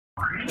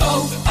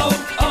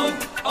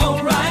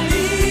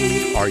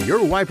O'Reilly. Are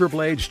your wiper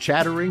blades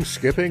chattering,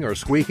 skipping, or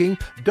squeaking?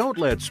 Don't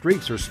let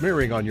streaks or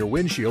smearing on your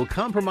windshield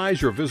compromise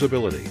your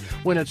visibility.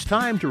 When it's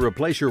time to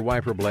replace your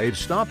wiper blades,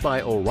 stop by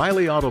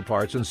O'Reilly Auto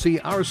Parts and see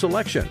our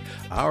selection.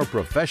 Our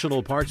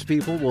professional parts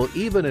people will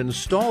even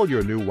install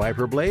your new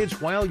wiper blades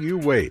while you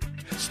wait.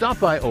 Stop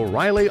by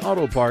O'Reilly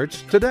Auto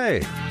Parts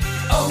today.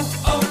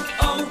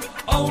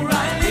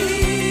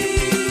 O'Reilly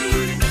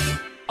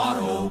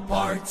Auto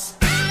Parts.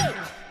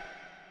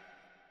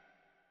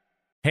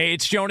 Hey,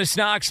 it's Jonas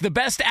Knox. The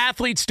best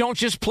athletes don't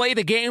just play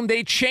the game,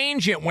 they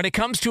change it. When it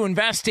comes to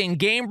investing,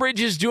 GameBridge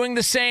is doing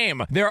the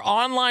same. Their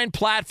online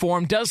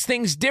platform does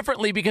things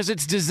differently because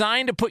it's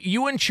designed to put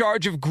you in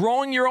charge of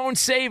growing your own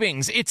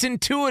savings. It's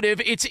intuitive,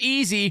 it's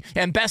easy,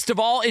 and best of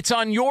all, it's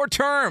on your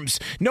terms.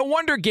 No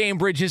wonder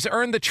GameBridge has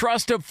earned the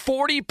trust of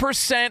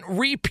 40%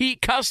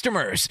 repeat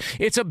customers.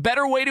 It's a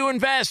better way to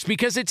invest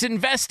because it's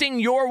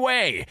investing your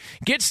way.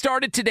 Get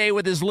started today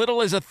with as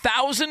little as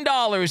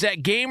 $1,000 at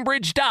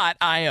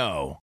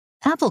GameBridge.io.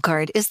 Apple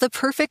Card is the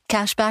perfect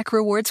cashback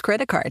rewards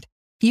credit card.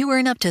 You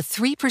earn up to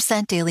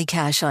 3% daily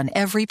cash on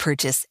every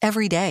purchase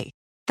every day.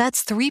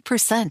 That's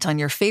 3% on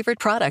your favorite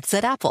products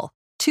at Apple,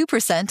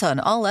 2% on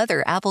all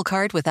other Apple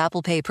Card with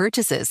Apple Pay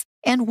purchases,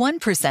 and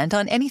 1%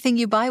 on anything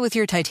you buy with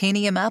your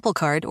titanium Apple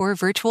Card or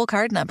virtual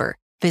card number.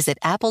 Visit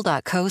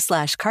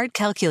apple.co/card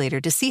calculator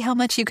to see how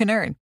much you can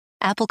earn.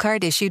 Apple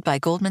Card issued by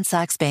Goldman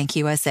Sachs Bank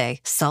USA,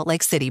 Salt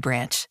Lake City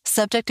branch.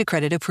 Subject to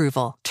credit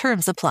approval.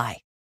 Terms apply.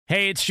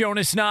 Hey, it's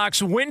Jonas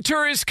Knox.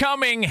 Winter is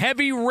coming.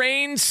 Heavy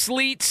rain,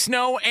 sleet,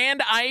 snow,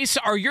 and ice.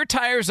 Are your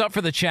tires up for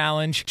the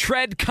challenge?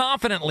 Tread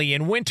confidently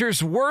in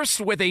winter's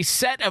worst with a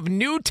set of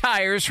new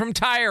tires from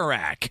Tire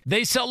Rack.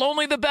 They sell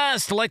only the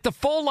best, like the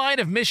full line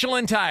of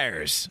Michelin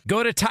tires.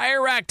 Go to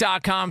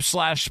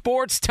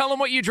TireRack.com/sports. Tell them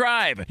what you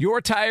drive.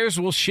 Your tires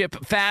will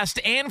ship fast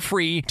and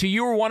free to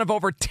you or one of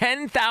over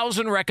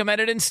 10,000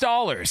 recommended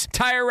installers.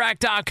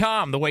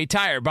 TireRack.com, the way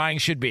tire buying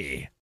should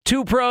be.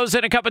 Two pros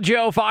and a cup of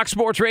Joe, Fox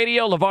Sports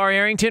Radio, LeVar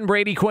Arrington,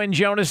 Brady Quinn,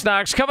 Jonas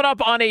Knox. Coming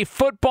up on a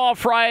Football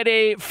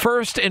Friday,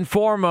 first and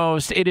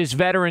foremost, it is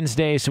Veterans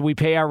Day, so we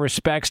pay our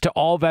respects to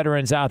all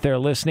veterans out there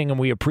listening, and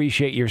we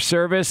appreciate your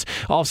service.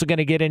 Also going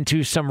to get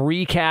into some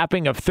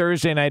recapping of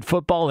Thursday Night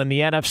Football in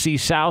the NFC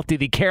South. Do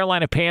the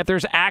Carolina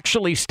Panthers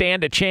actually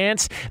stand a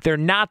chance? They're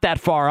not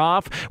that far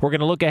off. We're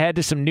going to look ahead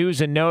to some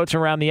news and notes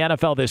around the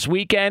NFL this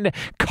weekend.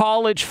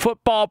 College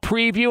football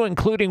preview,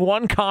 including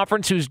one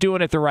conference who's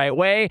doing it the right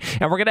way,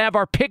 and we're going to have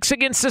our picks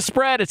against the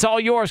spread. It's all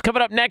yours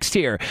coming up next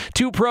here.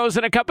 Two pros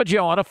and a cup of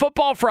Joe on a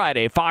Football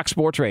Friday, Fox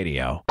Sports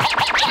Radio. Now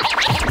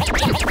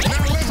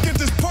let's get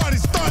this party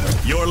started.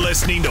 You're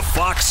listening to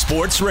Fox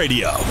Sports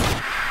Radio.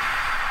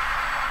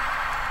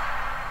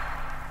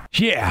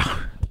 Yeah,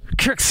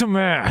 kick some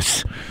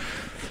ass.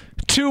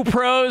 Two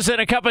pros and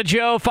a cup of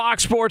Joe,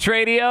 Fox Sports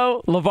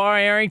Radio. LeVar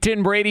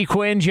Arrington, Brady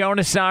Quinn,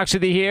 Jonas Knox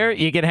with you here.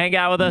 You can hang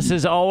out with us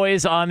as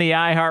always on the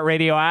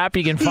iHeartRadio app.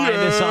 You can find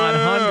us on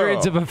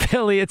hundreds of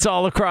affiliates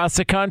all across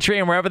the country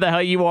and wherever the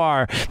hell you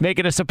are,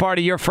 making us a part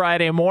of your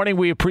Friday morning.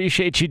 We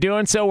appreciate you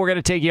doing so. We're going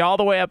to take you all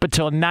the way up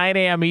until 9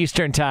 a.m.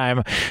 Eastern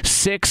Time,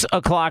 6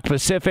 o'clock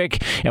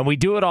Pacific, and we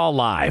do it all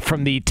live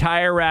from the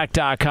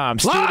TireRack.com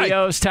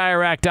studios.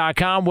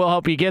 TireRack.com will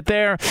help you get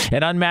there.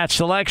 An unmatched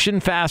selection,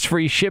 fast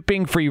free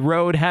shipping, free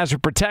road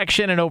hazard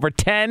protection, and over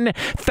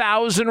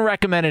 10,000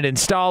 recommended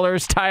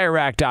installers.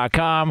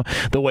 TireRack.com,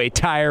 the way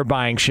tire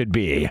buying should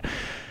be.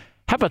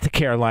 How about the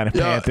Carolina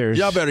Panthers?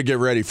 Y'all better get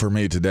ready for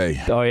me today.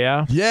 Oh,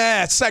 yeah?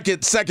 Yeah,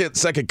 second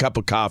cup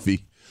of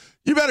coffee.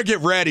 You better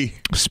get ready.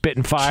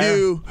 Spitting fire.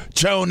 Q,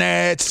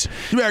 Jonas.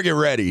 You better get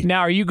ready.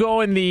 Now, are you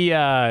going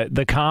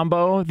the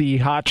combo, the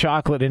hot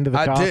chocolate into the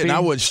coffee? I didn't.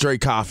 I went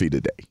straight coffee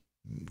today.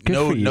 Good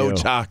for you. No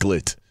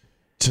chocolate.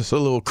 Just a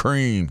little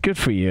cream. Good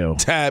for you.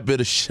 Tad bit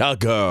of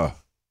sugar.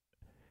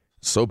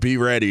 So be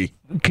ready.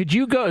 Could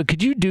you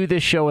do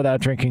this show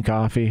without drinking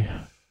coffee?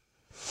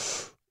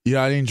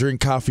 Yeah, I didn't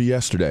drink coffee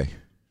yesterday.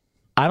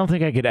 I don't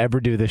think I could ever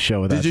do this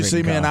show without drinking coffee. Did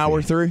you see me in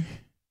hour 3?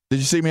 Did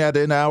you see me at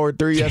the end of hour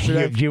 3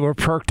 yesterday? You were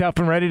perked up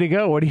and ready to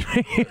go. What do you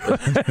mean?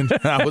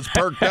 I was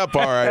perked up,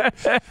 all right.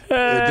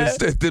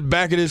 If the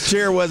back of this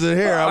chair wasn't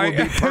here, I would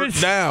be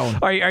perked down.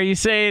 Are you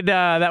saying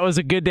that was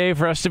a good day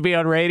for us to be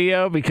on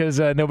radio because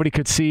nobody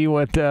could see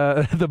what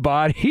the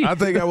body? I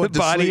think I went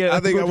to sleep.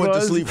 I think I went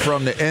to sleep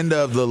from the end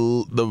of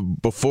the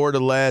before the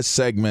last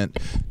segment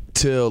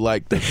till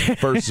like the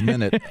first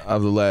minute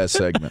of the last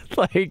segment.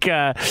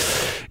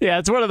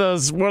 It's one of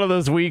those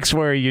weeks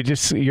where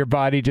your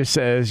body just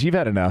says you've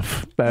had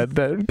enough.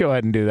 Go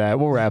ahead and do that.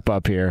 We'll wrap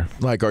up here.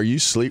 Like, are you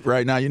asleep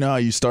right now? You know how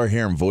you start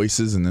hearing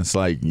voices and it's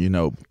like,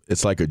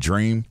 it's like a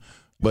dream,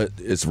 but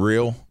it's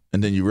real,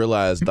 and then you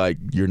realize like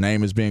your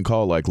name is being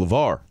called, like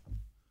LeVar.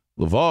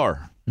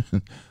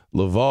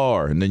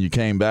 LeVar, and then you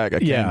came back.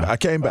 I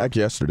came back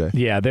yesterday.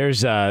 Yeah, there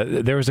was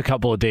a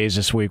couple of days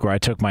this week where I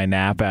took my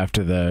nap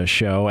after the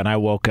show, and I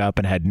woke up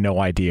and had no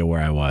idea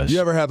where I was. You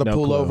ever had to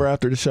pull over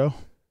after the show?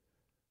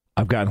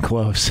 I've gotten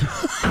close.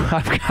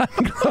 I've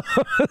gotten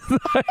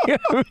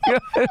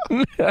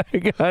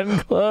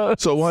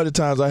close. So one of the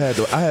times I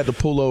had to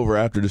pull over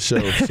after the show.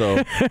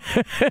 So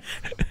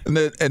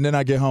and then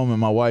I get home and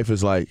my wife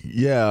is like,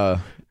 "Yeah,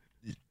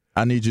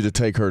 I need you to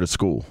take her to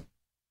school."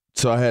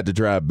 So I had to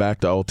drive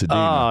back to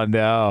Altadena. Oh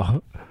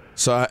no.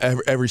 So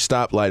every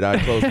stoplight,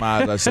 I close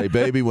my eyes. I say,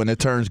 "Baby, when it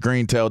turns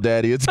green, tell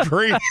Daddy it's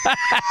green."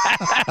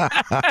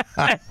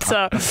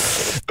 So,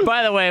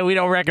 by the way, we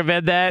don't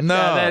recommend that. No,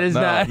 that is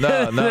not.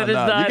 No. Not,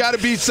 you got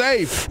to be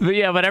safe. But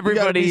yeah, but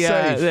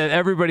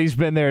everybody's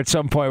been there at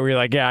some point where you're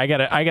like, yeah, I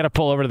gotta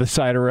pull over to the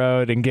side of the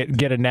road and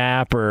get a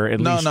nap or at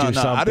least do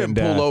something. I didn't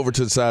pull over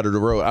to the side of the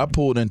road. I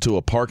pulled into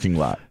a parking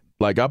lot.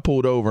 Like I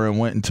pulled over and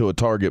went into a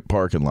Target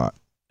parking lot.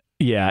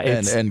 Yeah,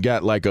 and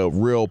got like a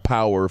real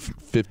power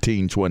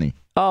 1520.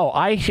 Oh,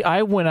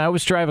 I when I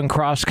was driving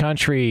cross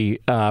country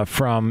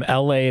from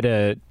L.A.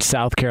 to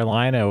South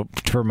Carolina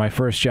for my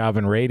first job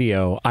in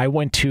radio, I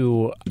went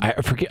to I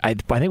think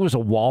it was a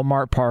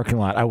Walmart parking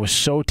lot. I was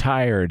so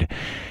tired.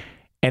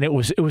 And it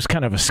was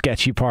kind of a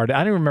sketchy part.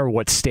 I don't remember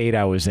what state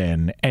I was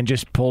in, and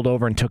just pulled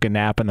over and took a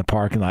nap in the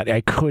parking lot.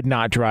 I could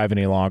not drive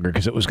any longer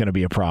because it was going to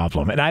be a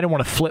problem, and I didn't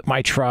want to flip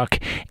my truck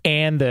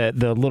and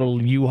the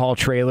little U-Haul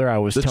trailer I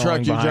was towing the truck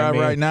you drive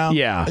right now.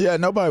 Yeah,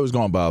 nobody was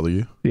going to bother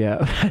you.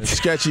 Yeah, it's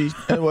sketchy.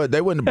 They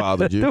wouldn't have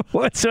bothered you.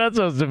 What's that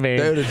supposed to mean?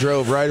 They would have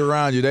drove right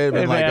around you. They'd have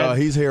been like, "Oh,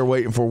 he's here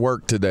waiting for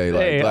work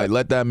today." Like,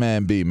 let that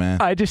man be,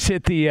 man. I just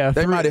hit the.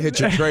 They might have hit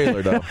your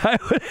trailer though.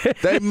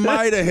 They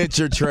might have hit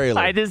your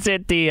trailer. I just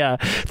hit the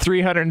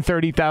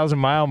 330,000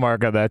 mile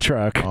mark on that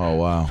truck. Oh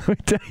wow! Let me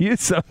tell you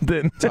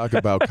something. Talk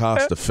about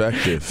cost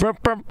effective.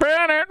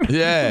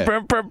 Yeah.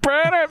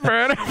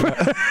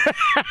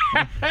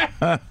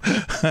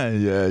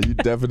 Yeah, you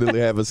definitely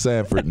have a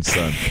Sanford and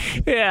Son.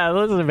 Yeah,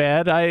 listen,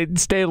 man, I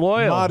stay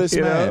loyal. Modest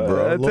man,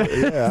 bro.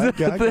 Yeah,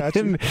 I got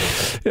you.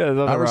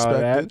 Yeah, I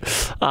respect it.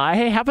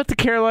 Hey, how about the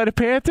Carolina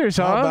Panthers,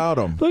 huh? How about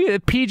them? Look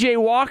at P.J.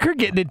 Walker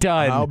getting it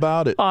done. How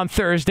about it? On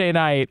Thursday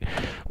night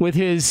with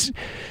his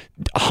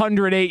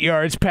 108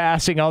 yards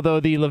passing, although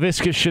the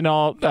Laviska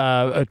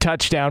Shenault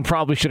touchdown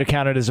probably should have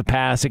counted as a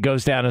pass. It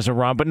goes down as a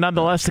run. But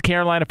nonetheless, the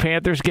Carolina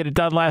Panthers get it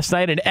done last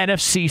night, an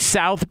NFC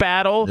South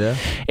battle. Yeah.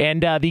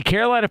 And the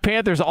Carolina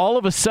Panthers all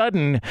of a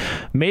sudden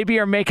maybe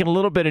are making a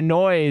little bit of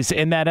noise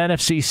in that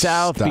NFC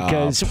South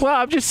because, well,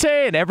 I'm just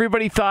saying,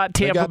 everybody thought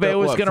Tampa Bay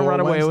was going to run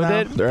away with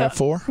it. They're at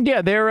 4?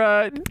 Yeah,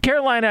 they're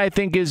Carolina, I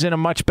think, is in a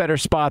much better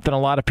spot than a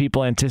lot of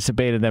people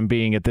anticipated them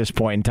being at this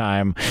point in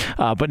time.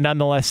 But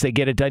nonetheless, they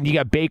get it done. You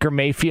got Baker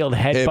Mayfield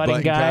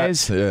headbutting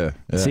guys. Yeah.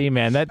 See,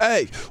 man,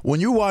 hey, when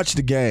you watch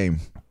the game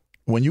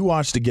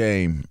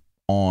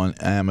on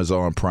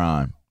Amazon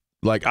Prime,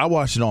 like I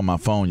watched it on my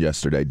phone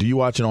yesterday. Do you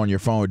watch it on your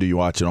phone or do you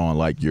watch it on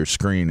like your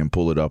screen and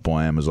pull it up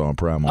on Amazon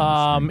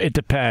Prime? It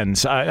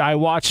depends. I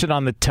watched it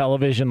on the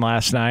television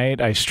last night.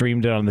 I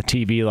streamed it on the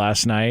TV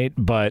last night,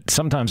 but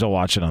sometimes I'll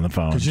watch it on the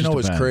phone. Because you know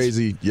what's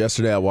crazy?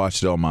 Yesterday I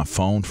watched it on my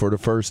phone for the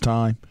first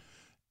time,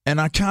 and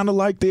I kind of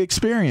liked the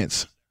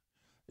experience.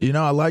 You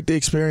know, I liked the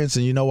experience,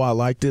 and you know why I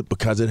liked it?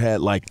 Because it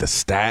had, like, the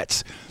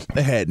stats.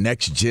 It had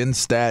next-gen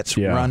stats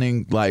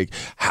running, like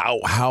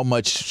how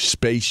much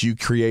space you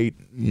create,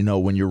 you know,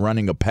 when you're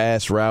running a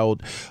pass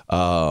route.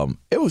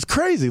 It was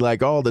crazy,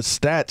 like, all the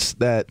stats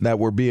that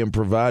were being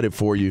provided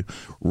for you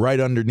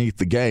right underneath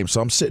the game. So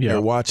I'm sitting there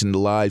watching the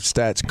live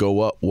stats go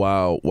up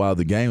while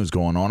the game was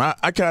going on.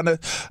 I kind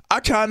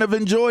of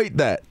enjoyed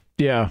that.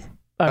 Yeah.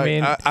 I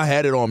mean, I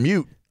had it on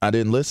mute. I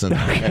didn't listen. I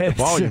had the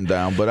volume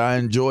down, but I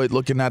enjoyed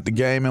looking at the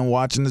game and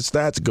watching the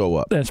stats go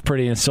up. That's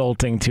pretty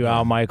insulting to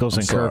Al Michaels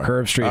and Kirk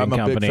Herbstreit and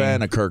company. I'm a big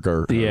fan of Kirk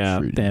Herbstreit. Yeah,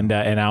 and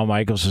Al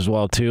Michaels as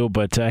well too.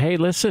 But hey,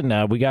 listen,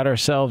 we got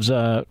ourselves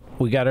a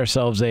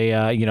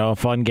a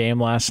fun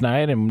game last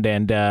night,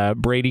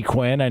 and Brady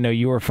Quinn. I know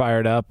you were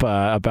fired up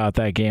about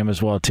that game as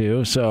well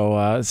too.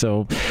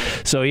 So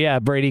yeah,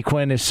 Brady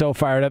Quinn is so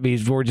fired up.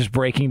 We're just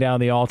breaking down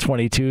the all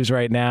 22s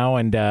right now,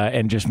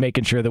 and just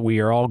making sure that we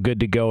are all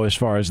good to go as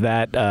far as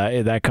that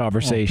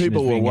conversation.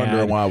 People were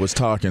wondering why I was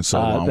talking so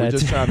long. We're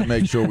just trying to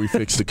make sure we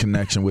fix the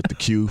connection with the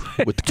Q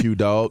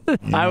dog. You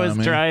know I was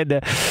trying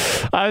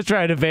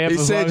to vamp. He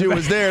said you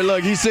was there.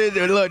 Look, they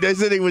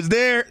said he was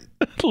there.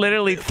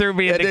 Literally threw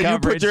me into coverage. And then you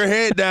put your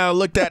head down,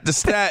 looked at the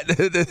stat.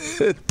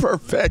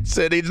 Perfect.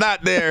 Said he's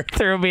not there.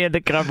 Threw me into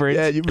coverage.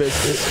 Yeah, you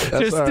missed it.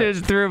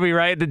 Just threw me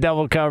right into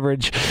double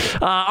coverage.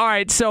 All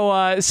right,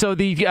 so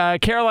the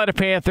Carolina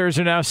Panthers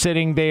are now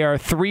sitting. They are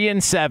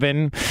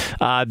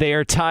 3-7. They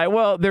are tied.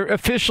 Well, they're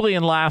officially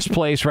in last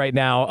place right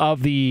now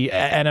of the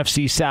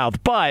NFC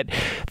South, but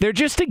they're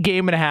just a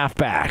game and a half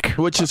back,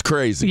 which is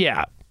crazy.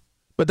 Yeah.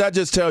 But that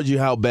just tells you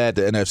how bad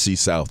the NFC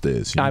South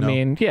is. I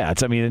mean,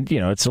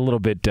 it's a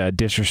little bit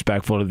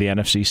disrespectful to the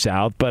NFC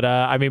South. But,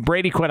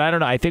 Brady Quinn, I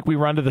don't know. I think we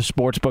run to the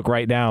sports book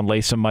right now and lay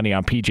some money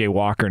on P.J.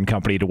 Walker and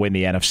company to win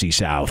the NFC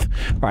South.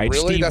 Right?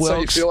 Really? Steve That's Wilkes,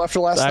 how you feel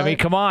after last night? I mean,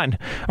 come on.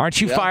 Aren't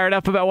you fired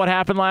up about what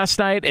happened last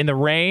night in the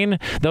rain?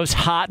 Those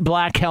hot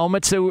black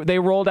helmets that they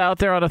rolled out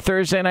there on a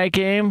Thursday night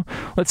game?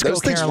 Let's go Carolina.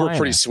 Those things were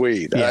pretty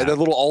sweet. Yeah. The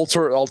little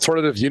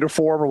alternative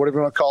uniform or whatever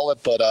you want to call it.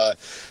 But,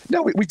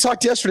 no, we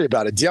talked yesterday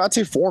about it.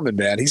 D'Onta Foreman,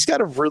 man, he's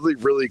got a really,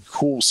 really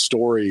cool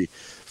story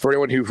for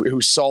anyone who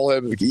saw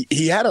him.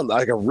 He had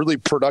a really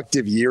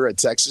productive year at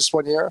Texas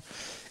one year.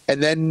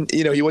 And then,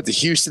 he went to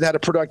Houston, had a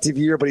productive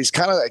year, but he's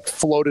kind of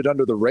floated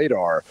under the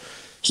radar.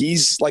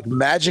 He's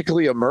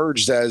magically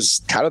emerged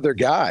as kind of their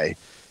guy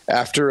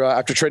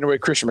after trading away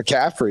Christian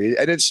McCaffrey.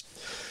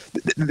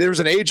 And there's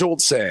an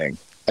age-old saying,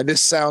 and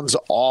this sounds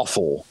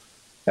awful,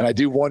 and I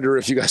do wonder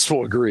if you guys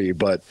will agree,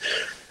 but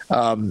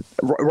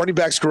running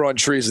backs grow on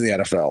trees in the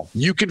NFL.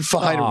 You can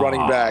find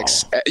running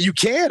backs. You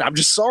can. I'm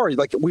just sorry.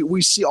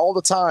 We see all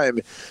the time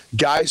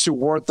guys who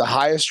weren't the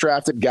highest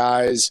drafted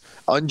guys,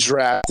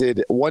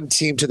 undrafted, one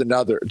team to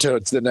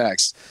the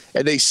next,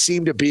 and they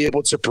seem to be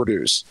able to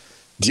produce.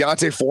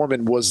 D'Onta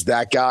Foreman was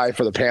that guy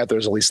for the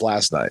Panthers, at least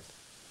last night.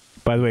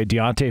 By the way,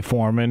 D'Onta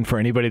Foreman, for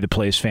anybody that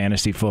plays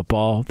fantasy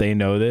football, they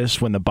know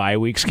this. When the bye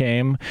weeks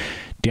came,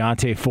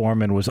 D'Onta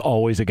Foreman was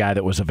always a guy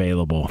that was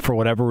available. For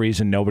whatever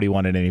reason, nobody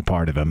wanted any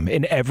part of him.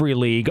 In every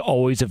league,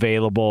 always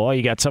available. Oh,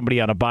 you got somebody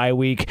on a bye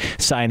week,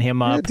 sign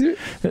him up. Yeah,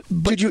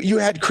 dude, you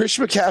had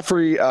Christian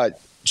McCaffrey,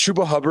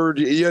 Chuba Hubbard.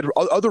 You had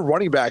other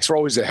running backs were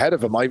always ahead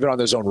of him, even on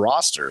his own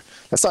roster.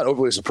 That's not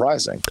overly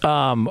surprising.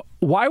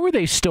 Why were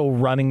they still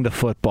running the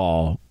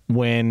football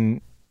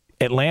when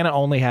Atlanta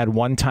only had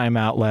one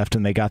timeout left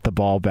and they got the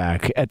ball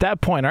back? At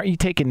that point, aren't you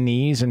taking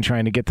knees and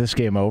trying to get this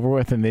game over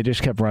with? And they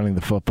just kept running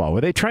the football.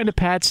 Were they trying to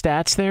pad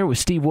stats there? Was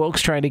Steve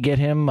Wilkes trying to get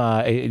him?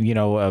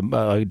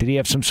 Did he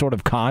have some sort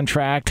of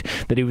contract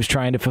that he was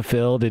trying to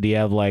fulfill? Did he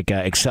have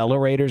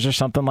accelerators or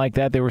something like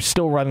that? They were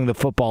still running the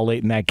football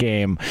late in that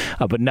game,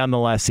 but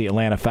nonetheless, the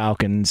Atlanta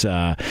Falcons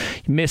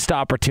missed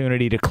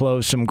opportunity to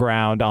close some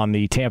ground on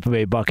the Tampa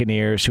Bay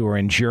Buccaneers, who are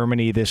in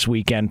Germany this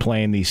weekend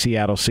playing the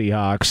Seattle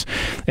Seahawks,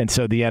 and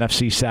so the NFC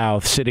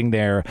South sitting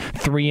there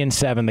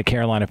 3-7. The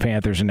Carolina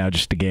Panthers are now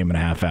just a game and a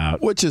half out,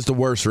 which is the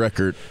worst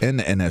record in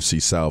the NFC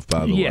South,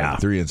 by the way.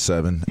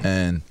 3-7,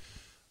 and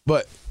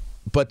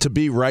but to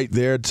be right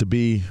there, to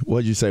be,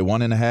 what did you say,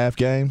 1.5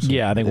 games?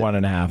 Yeah, I think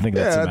 1.5. I think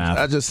that's the math.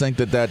 I just think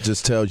that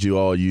just tells you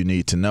all you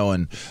need to know.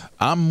 And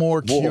I'm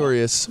more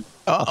curious.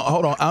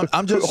 Hold on,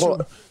 I'm just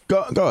go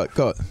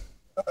ahead.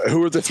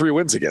 Who are the 3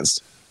 wins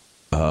against?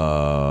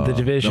 The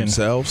division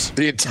themselves,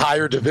 the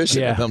entire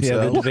division. Yeah,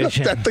 themselves. The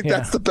division. I think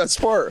that's the best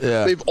part.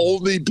 Yeah. They've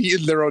only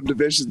beaten their own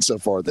division so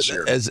far this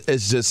year.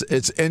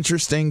 It's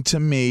interesting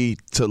to me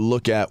to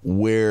look at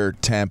where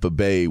Tampa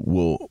Bay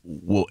will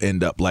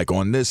end up.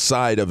 On this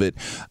side of it,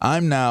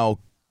 I'm now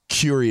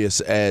curious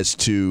as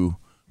to,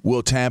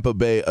 will Tampa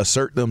Bay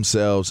assert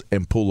themselves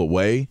and pull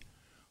away,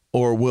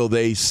 or will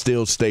they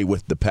still stay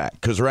with the pack?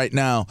 Because right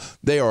now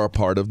they are a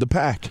part of the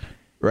pack.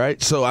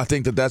 Right, so I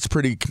think that's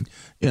pretty.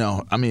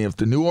 If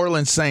the New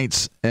Orleans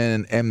Saints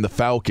and the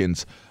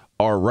Falcons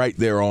are right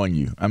there on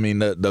you. I mean,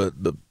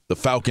 the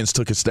Falcons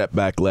took a step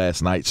back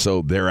last night,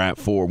 so they're at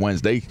 4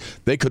 wins. They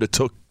could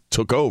have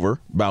took over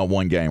by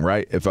 1 game,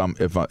 right? If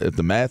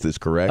the math is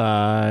correct.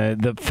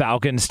 The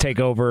Falcons take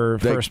over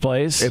first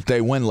place if they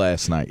win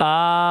last night.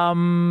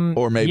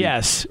 Or maybe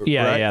yes,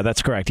 yeah,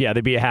 that's correct. Yeah,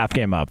 they'd be a half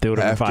game up. They would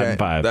have been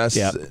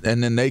 5-5.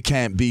 And then they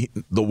can't beat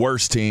the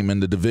worst team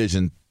in the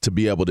division to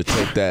be able to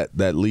take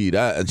that lead.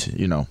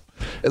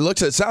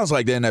 It sounds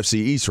like the NFC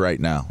East right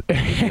now, to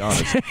be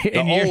honest.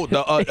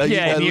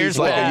 At least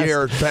a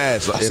year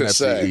past the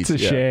NFC East. It's a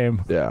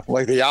shame. Yeah.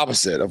 Like the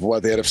opposite of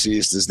what the NFC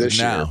East is this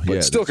year.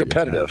 But still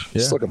competitive.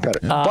 Yeah. Still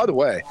competitive. By the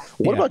way,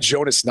 what about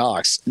Jonas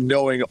Knox,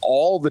 knowing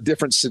all the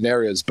different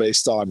scenarios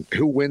based on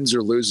who wins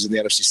or loses in the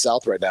NFC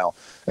South right now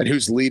and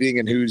who's leading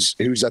and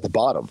who's at the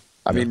bottom?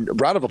 I mean,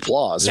 round of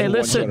applause. Hey,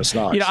 listen, Jonas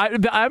Knox.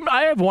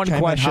 I have one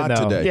question,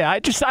 though. Today. Yeah,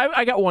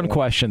 I got one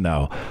question,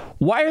 though.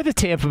 Why are the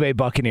Tampa Bay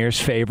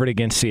Buccaneers favored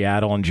against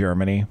Seattle and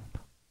Germany?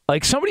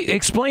 Somebody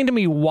explain to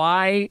me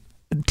why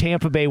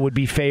Tampa Bay would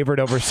be favored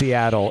over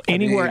Seattle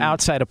anywhere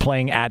outside of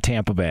playing at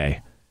Tampa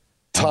Bay.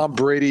 Tom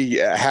Brady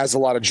has a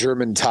lot of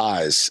German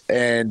ties,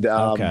 and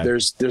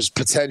there's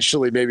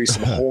potentially maybe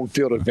some home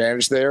field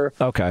advantage there.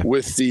 Okay.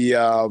 With the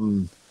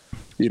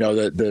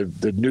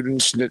the Newton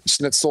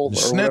Schnitzel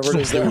or whatever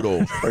it is there.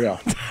 Yeah.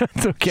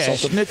 That's okay.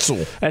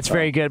 Schnitzel. That's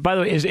very good. By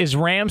the way, is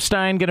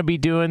Rammstein going to be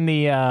doing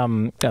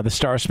the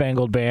Star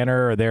Spangled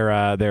Banner or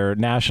their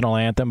national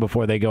anthem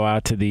before they go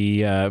out to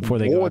the What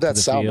would that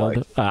sound field?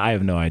 like? I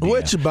have no idea.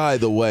 Which, by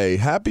the way,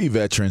 happy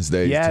Veterans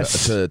Day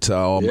to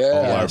all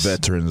our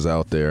veterans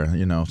out there.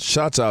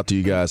 Shouts out to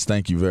you guys.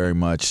 Thank you very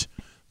much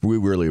we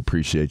really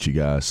appreciate you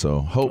guys. So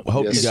hope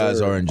Yes, you guys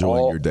sir. are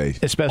enjoying your day.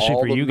 Especially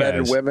All for the you men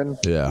guys. and women.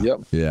 Yeah.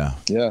 Yep.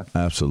 Yeah.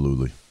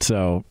 Absolutely.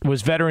 So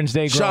was Veterans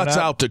Day growing Shouts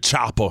up? out to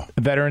Chopper.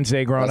 Veterans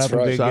Day growing That's up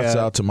right. a big, Shouts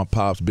out to my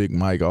pops, Big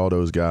Mike, all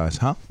those guys.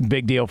 Huh?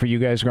 big deal for you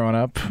guys growing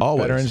up?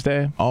 Always. Veterans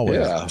Day? Always.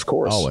 Yeah, of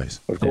course. Always.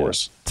 Of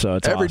course. So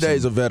it's Every awesome. day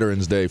is a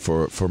Veterans Day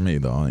for me,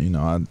 though. You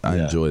know, I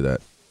Yeah. enjoy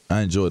that.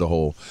 I enjoy the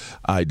whole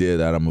idea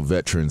that I'm a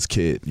veteran's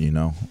kid, you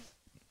know.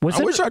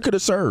 I wish I could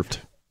have served.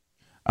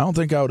 I don't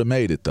think I would have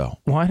made it, though.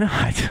 Why not?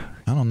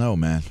 I don't know,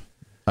 man.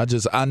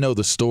 I know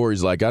the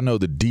stories. Like, I know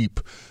the deep,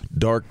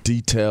 dark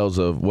details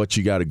of what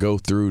you got to go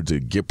through to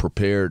get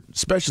prepared,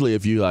 especially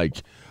if you,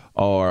 like,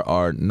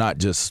 are not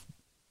just,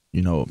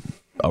 you know,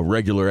 a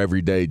regular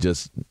everyday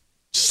just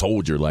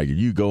soldier. Like,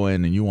 you go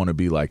in and you want to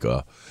be like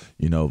a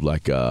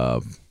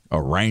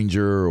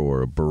ranger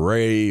or a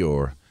beret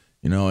or,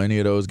 you know, any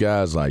of those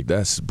guys. Like,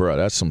 that's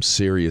some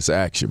serious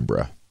action,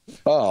 bro.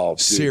 Oh, dude,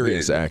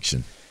 Serious man.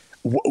 action.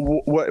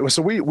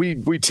 So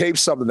we taped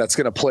something that's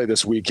going to play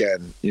this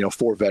weekend, you know,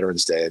 for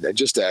Veterans Day, and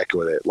just to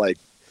echo it, like,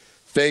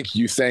 thank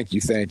you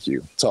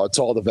to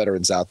all the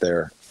veterans out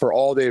there for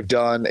all they've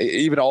done,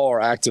 even all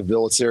our active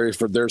military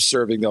for their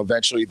serving.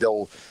 Eventually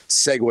they'll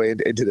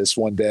segue into this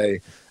one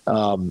day,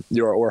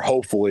 or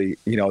hopefully,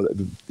 you know,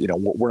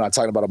 we're not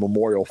talking about a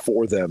memorial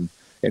for them.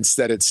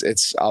 Instead,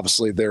 it's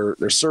obviously their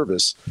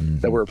service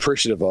that we're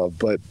appreciative of.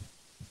 But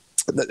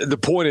the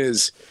point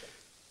is,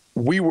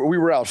 we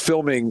were out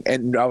filming,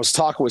 and I was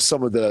talking with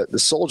some of the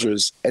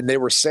soldiers, and they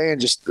were saying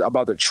just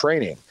about their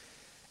training.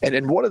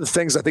 And one of the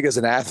things I think as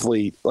an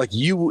athlete, like,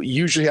 you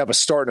usually have a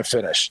start and a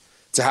finish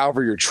to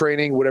however you're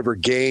training, whatever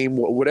game,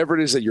 whatever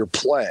it is that you're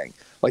playing.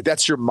 Like,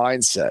 that's your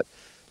mindset.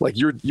 Like,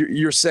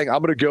 you're saying, I'm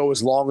going to go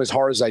as long, as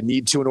hard as I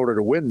need to in order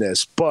to win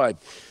this. But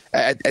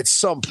at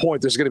some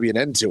point, there's going to be an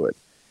end to it.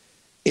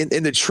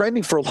 In the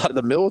training for a lot of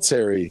the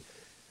military,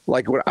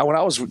 like when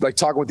I was like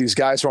talking with these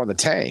guys who are on the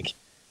tank,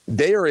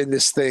 they are in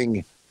this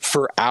thing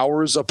for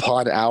hours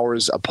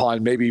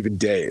upon maybe even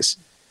days.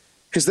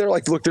 Because they're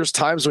like, look, there's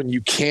times when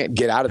you can't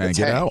get out of the tank.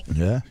 Can't get out.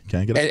 Yeah,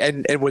 can't get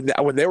out. And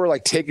when they were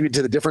like taking me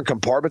to the different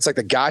compartments, like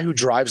the guy who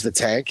drives the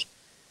tank,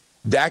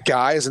 that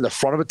guy is in the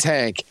front of a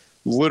tank,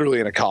 literally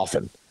in a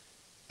coffin.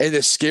 And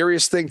the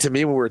scariest thing to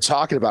me when we were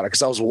talking about it,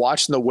 because I was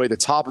watching the way the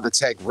top of the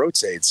tank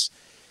rotates,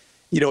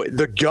 you know,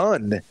 the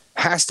gun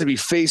has to be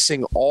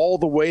facing all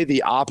the way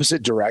the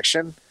opposite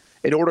direction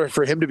in order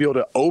for him to be able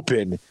to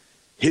open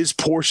his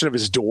portion of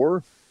his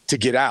door to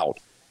get out.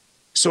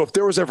 So if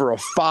there was ever a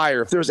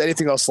fire, if there was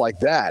anything else like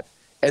that,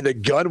 and the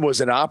gun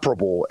was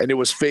inoperable and it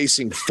was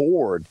facing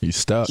forward, He's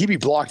stuck. he'd be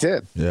blocked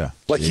in. Yeah.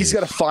 Like, he's got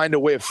to find a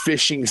way of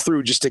fishing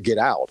through just to get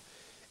out.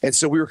 And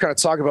so we were kind of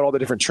talking about all the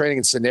different training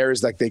and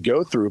scenarios that they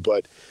go through,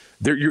 but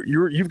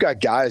you've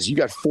got guys, you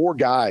got 4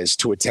 guys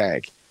to a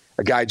tank.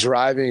 A guy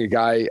driving, a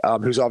guy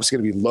who's obviously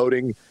going to be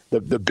loading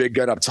the big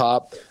gun up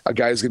top, a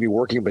guy who's going to be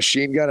working a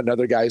machine gun,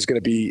 another guy who's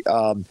going to be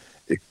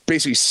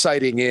basically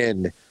sighting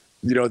in,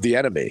 you know, the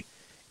enemy.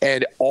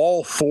 And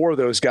all 4 of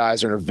those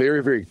guys are in a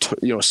very, very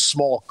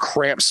small,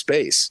 cramped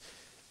space.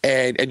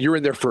 And you're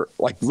in there for,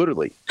 like,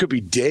 literally could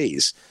be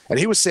days. And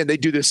he was saying they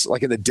do this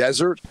like in the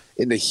desert,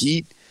 in the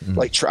heat.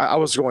 Like, I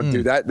was going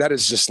through that. That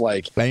is just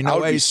like, Ain't no I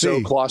would be AC. so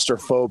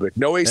claustrophobic.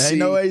 No AC, Ain't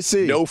no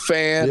AC. no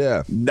fan,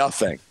 Yeah.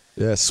 nothing.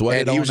 Yeah,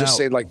 sweat. And he was just out.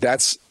 saying, like,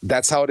 that's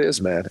how it is,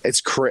 man.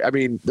 It's crazy. I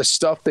mean, the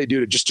stuff they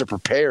do to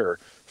prepare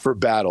for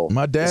battle.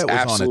 My dad is was on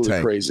a absolutely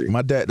tank. crazy.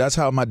 That's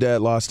how my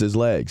dad lost his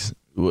legs.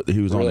 He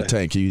was on Really? the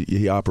tank.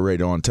 He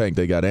operated on a tank.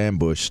 They got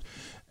ambushed,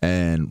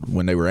 and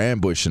when they were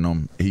ambushing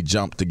him, he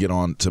jumped to get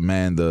on to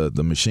man the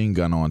machine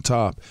gun on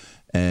top,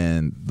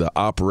 and the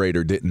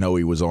operator didn't know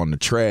he was on the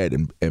tread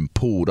and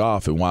pulled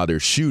off. And while they're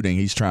shooting,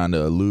 he's trying to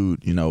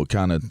elude,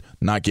 kind of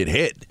not get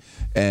hit,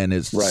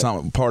 and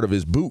some part of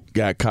his boot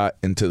got caught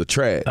into the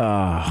tread.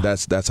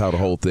 That's how the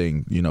whole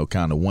thing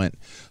kind of went.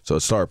 So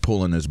it started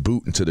pulling his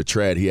boot into the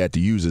tread. He had to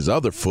use his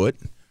other foot.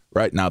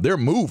 Right now they're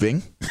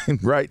moving,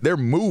 right? They're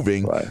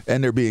moving,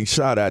 and they're being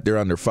shot at. They're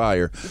under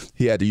fire.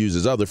 He had to use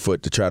his other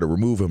foot to try to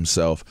remove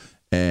himself,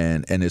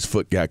 and his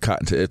foot got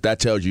caught into. If that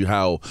tells you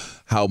how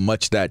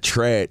much that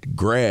tread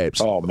grabs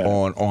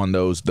on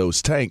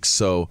those tanks.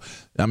 So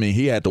I mean,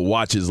 he had to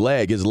watch his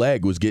leg. His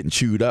leg was getting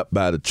chewed up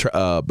by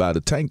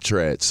the tank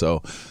tread.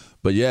 So,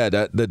 but yeah,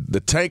 that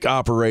the tank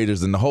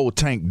operators and the whole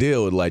tank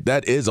deal, like,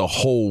 that is a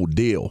whole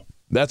deal.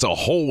 That's a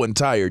whole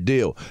entire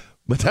deal.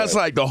 But that's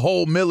like the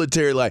whole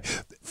military. Like,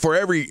 for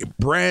every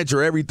branch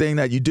or everything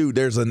that you do,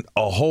 there's a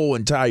whole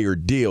entire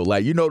deal.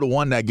 Like, the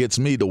one that gets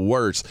me the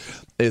worst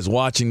is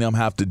watching them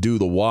have to do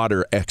the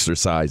water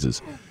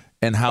exercises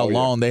and how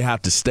long they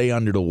have to stay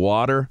under the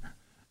water.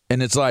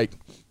 And it's like,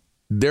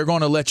 they're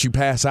going to let you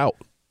pass out.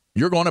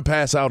 You're going to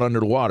pass out under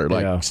the water.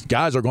 Like,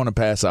 guys are going to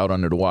pass out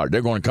under the water.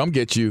 They're going to come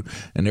get you,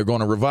 and they're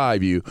going to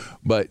revive you.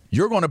 But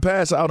you're going to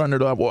pass out under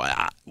the water.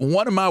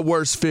 One of my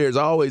worst fears,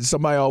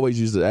 somebody always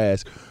used to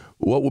ask,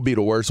 what would be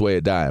the worst way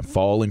of dying?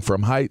 Falling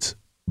from heights,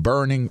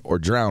 burning, or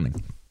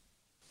drowning?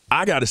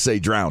 I got to say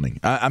drowning.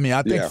 I mean,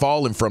 I think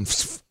falling from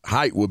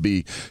height would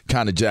be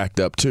kind of jacked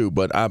up too,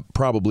 but I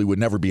probably would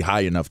never be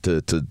high enough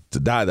to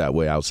die that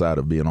way outside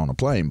of being on a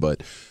plane.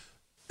 But,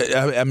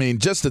 I mean,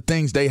 just the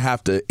things they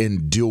have to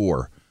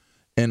endure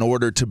in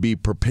order to be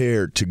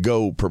prepared to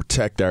go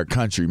protect our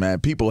country, man.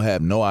 People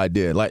have no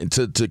idea. Like,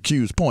 to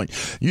Q's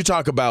point, you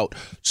talk about,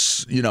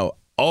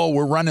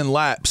 we're running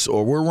laps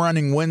or we're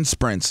running wind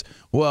sprints.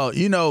 Well,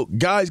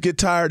 guys get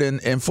tired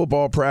in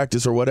football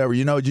practice or whatever.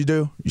 You know what you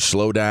do? You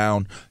slow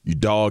down, you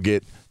dog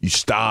it, you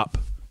stop.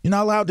 You're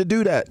not allowed to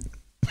do that.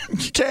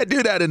 You can't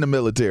do that in the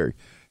military.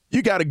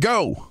 You got to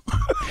go.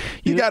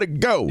 You got to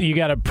go. You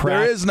got to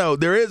practice.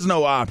 There is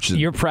no option.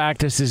 Your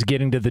practice is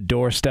getting to the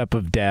doorstep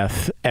of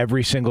death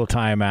every single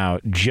time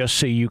out, just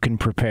so you can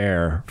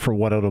prepare for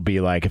what it'll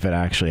be like if it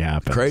actually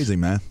happens. Crazy,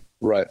 man.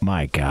 Right.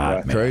 My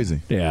God, man.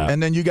 Crazy. Yeah.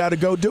 And then you got to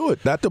go do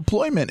it. That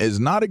deployment is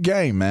not a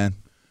game, man.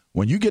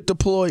 When you get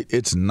deployed,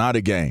 it's not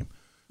a game.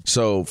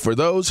 So for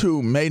those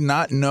who may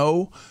not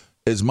know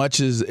as much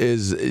as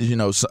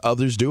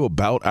others do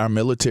about our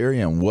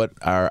military and what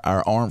our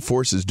armed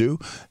forces do,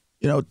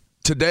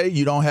 today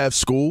you don't have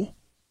school.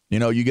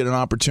 You get an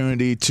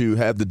opportunity to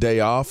have the day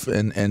off,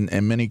 and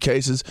in many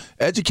cases,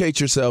 educate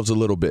yourselves a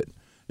little bit.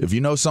 If you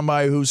know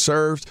somebody who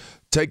served,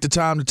 take the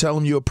time to tell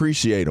them you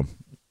appreciate them.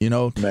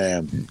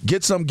 Man,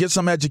 get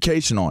some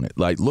education on it.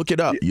 Like, look it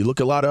up. You look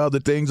a lot of other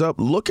things up.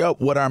 Look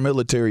up what our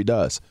military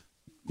does.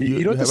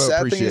 You know what the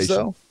sad thing is,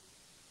 though,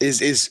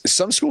 is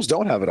some schools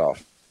don't have it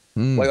off.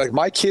 Like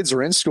my kids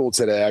are in school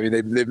today. I mean,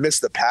 they've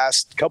missed the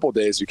past couple of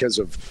days because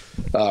of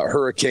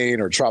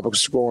hurricane or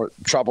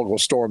tropical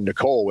storm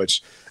Nicole,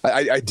 which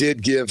I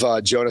did give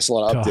Jonas a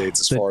lot of updates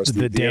as far as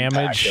the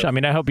damage. I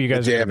mean, I hope you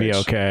guys are going to be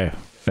okay.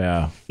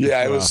 Yeah.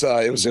 Yeah, it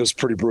was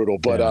pretty brutal,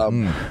 but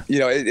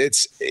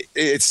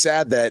it's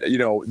sad that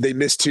they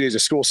missed 2 days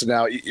of school. So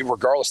now,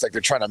 regardless, like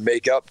they're trying to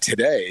make up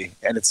today,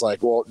 and it's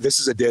like, well,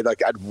 this is a day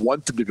like I'd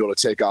want them to be able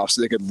to take off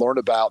so they could learn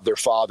about their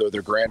father,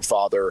 their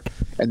grandfather,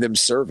 and them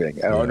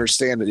serving, and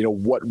understand that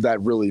what that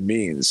really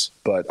means.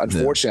 But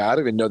unfortunately, I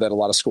don't even know that a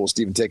lot of schools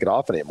even take it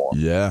off anymore.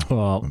 Yeah.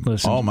 Well,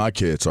 listen, all my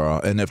kids are,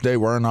 and if they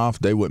weren't off,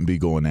 they wouldn't be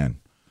going in.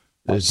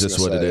 It's just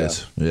what it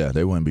is. Yeah,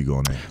 they wouldn't be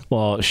going in.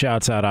 Well,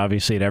 shouts out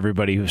obviously to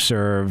everybody who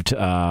served.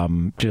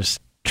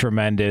 Just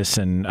tremendous,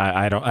 and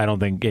I don't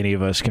think any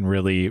of us can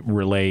really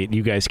relate.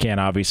 You guys can,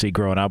 obviously,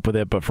 growing up with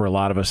it, but for a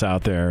lot of us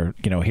out there,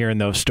 hearing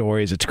those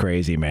stories, it's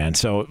crazy, man.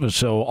 So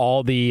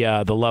all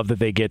the love that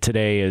they get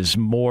today is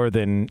more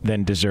than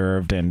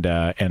deserved,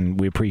 and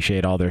we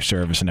appreciate all their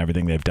service and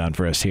everything they've done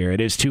for us here.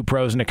 It is Two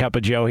Pros and a Cup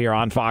of Joe here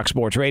on Fox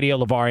Sports Radio.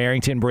 LeVar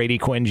Arrington, Brady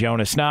Quinn,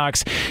 Jonas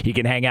Knox. You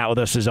can hang out with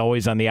us as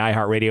always on the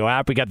iHeartRadio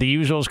app. We got the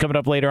usuals coming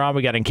up later on.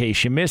 We got In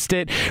Case You Missed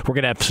It. We're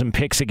gonna have some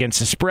picks against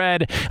the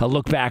spread, a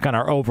look back on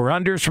our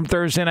over-unders from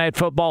Thursday Night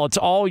Football. It's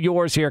all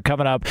yours here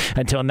coming up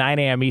until 9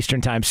 a.m.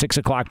 Eastern Time, 6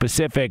 o'clock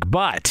Pacific.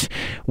 But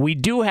we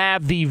do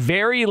have the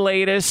very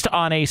latest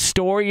on a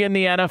story in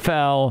the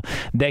NFL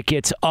that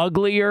gets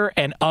uglier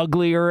and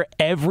uglier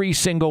every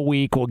single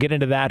week. We'll get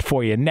into that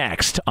for you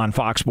next on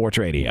Fox Sports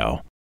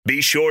Radio. Be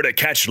sure to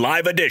catch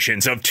live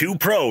editions of Two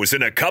Pros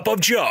and a Cup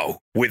of Joe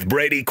with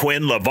Brady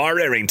Quinn,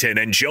 LeVar Arrington,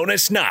 and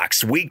Jonas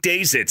Knox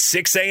weekdays at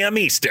 6 a.m.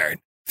 Eastern,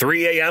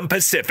 3 a.m.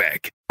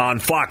 Pacific on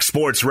Fox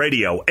Sports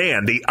Radio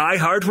and the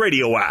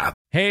iHeartRadio app.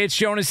 Hey, it's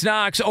Jonas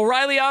Knox.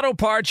 O'Reilly Auto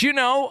Parts,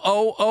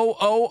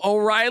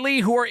 O'Reilly,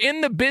 who are in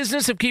the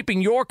business of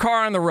keeping your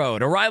car on the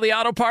road. O'Reilly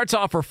Auto Parts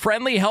offer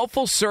friendly,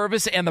 helpful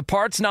service and the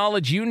parts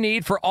knowledge you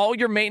need for all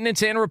your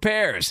maintenance and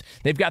repairs.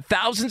 They've got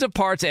thousands of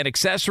parts and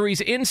accessories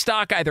in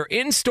stock, either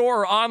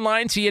in-store or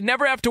online, so you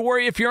never have to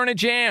worry if you're in a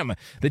jam.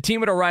 The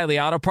team at O'Reilly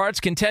Auto Parts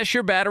can test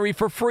your battery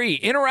for free,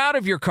 in or out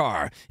of your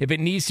car. If it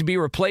needs to be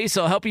replaced,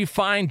 they'll help you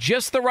find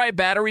just the right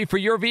battery for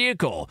your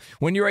vehicle.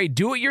 When you're a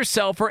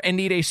do-it-yourselfer and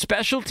need a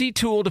specialty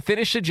tool to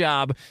finish the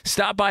job,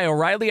 stop by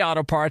O'Reilly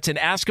Auto Parts and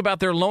ask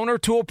about their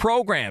loaner tool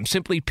program.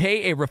 Simply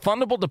pay a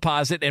refundable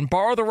deposit and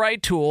borrow the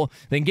right tool,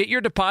 then get your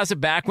deposit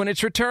back when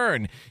it's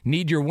returned.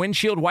 Need your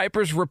windshield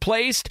wipers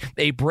replaced,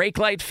 a brake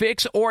light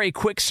fix, or a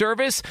quick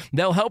service?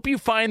 They'll help you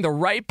find the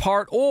right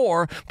part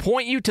or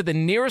point you to the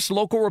nearest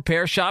local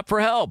repair shop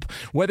for help.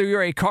 Whether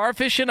you're a car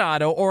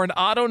aficionado or an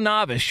auto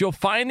novice, you'll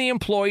find the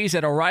employees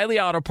at O'Reilly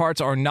Auto Parts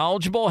are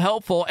knowledgeable,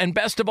 helpful, and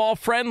best of all,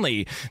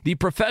 friendly. The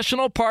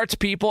professional parts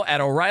people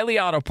at O'Reilly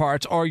Auto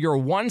Parts are your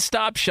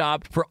one-stop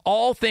shop for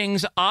all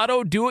things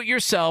auto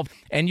do-it-yourself,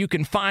 and you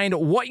can find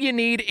what you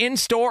need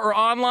in-store or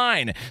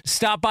online.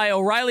 Stop by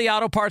O'Reilly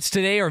Auto Parts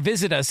today or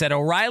visit us at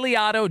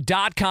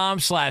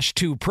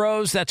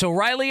O'ReillyAuto.com/2pros. That's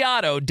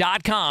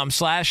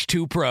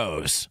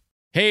O'ReillyAuto.com/2pros.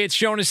 Hey, it's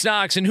Jonas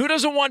Knox, and who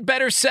doesn't want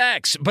better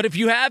sex? But if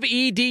you have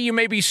ED, you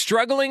may be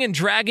struggling and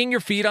dragging your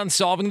feet on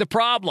solving the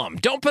problem.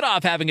 Don't put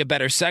off having a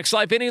better sex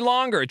life any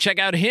longer. Check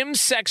out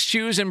Hims Sex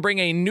Chews and bring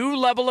a new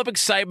level of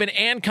excitement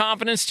and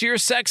confidence to your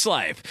sex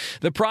life.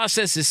 The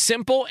process is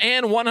simple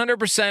and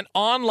 100%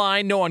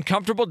 online, no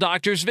uncomfortable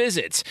doctor's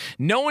visits.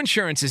 No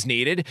insurance is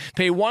needed.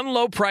 Pay one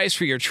low price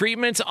for your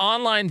treatments,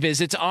 online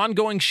visits,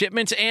 ongoing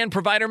shipments, and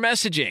provider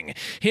messaging.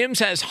 Hims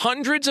has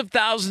hundreds of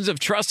thousands of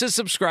trusted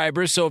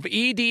subscribers, so if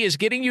ED is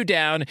getting you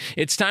down,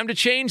 it's time to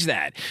change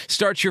that.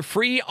 Start your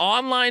free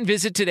online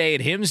visit today at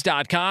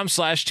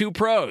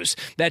hims.com/2pros.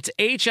 That's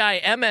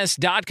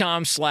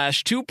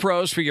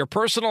HIMS.com/2pros for your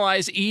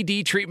personalized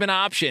ED treatment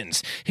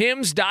options.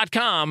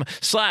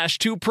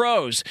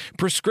 hims.com/2pros.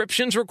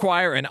 Prescriptions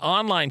require an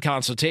online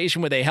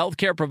consultation with a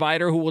healthcare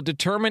provider who will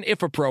determine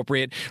if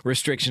appropriate.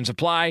 Restrictions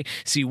apply.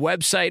 See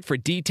website for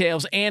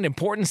details and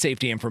important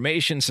safety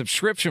information.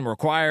 Subscription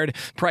required.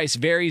 Price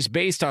varies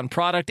based on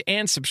product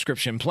and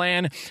subscription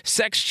plan.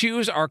 Sex Chews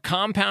are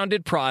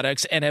compounded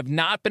products and have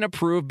not been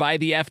approved by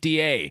the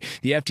FDA.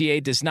 The FDA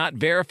does not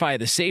verify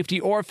the safety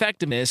or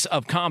effectiveness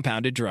of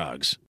compounded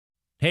drugs.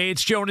 Hey,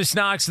 it's Jonas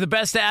Knox. The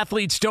best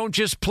athletes don't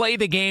just play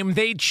the game,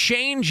 they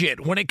change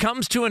it. When it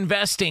comes to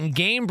investing,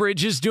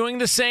 GameBridge is doing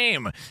the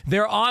same.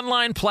 Their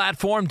online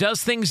platform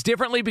does things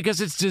differently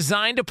because it's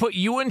designed to put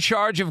you in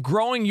charge of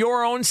growing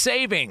your own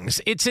savings.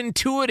 It's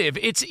intuitive,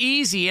 it's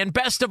easy, and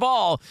best of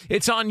all,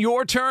 it's on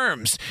your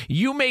terms.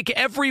 You make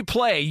every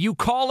play, you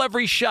call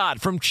every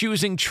shot, from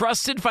choosing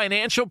trusted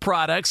financial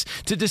products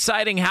to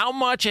deciding how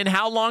much and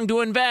how long to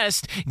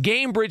invest.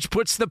 GameBridge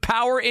puts the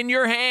power in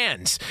your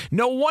hands.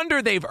 No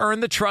wonder they've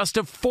earned the trust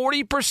of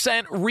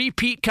 40%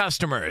 repeat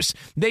customers.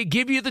 They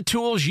give you the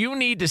tools you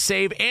need to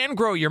save and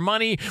grow your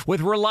money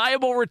with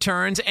reliable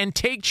returns and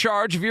take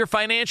charge of your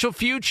financial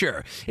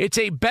future. It's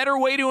a better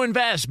way to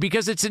invest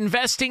because it's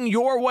investing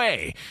your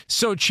way.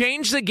 So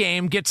change the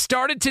game. Get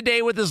started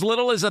today with as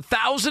little as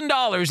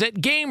 $1,000 at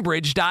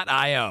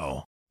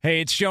GameBridge.io.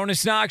 Hey, it's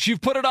Jonas Knox.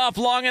 You've put it off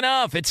long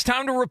enough. It's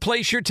time to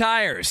replace your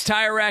tires.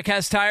 Tire Rack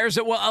has tires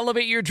that will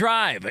elevate your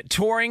drive.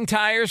 Touring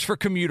tires for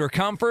commuter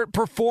comfort,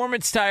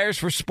 performance tires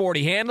for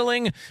sporty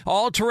handling,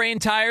 all-terrain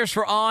tires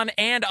for on-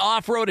 and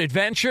off-road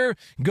adventure.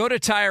 Go to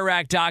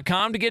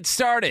TireRack.com to get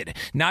started.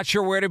 Not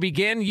sure where to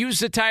begin?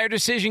 Use the Tire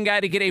Decision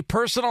Guide to get a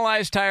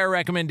personalized tire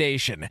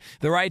recommendation.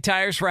 The right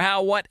tires for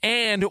how, what,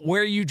 and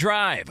where you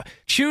drive.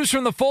 Choose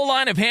from the full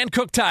line of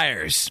hand-cooked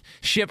tires.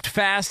 Shipped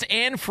fast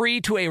and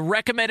free to a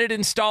recommended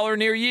installer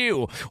near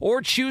you,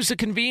 or choose the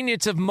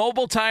convenience of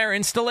mobile tire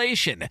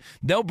installation.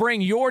 They'll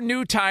bring your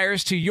new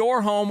tires to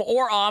your home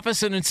or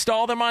office and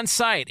install them on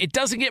site. It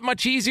doesn't get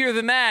much easier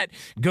than that.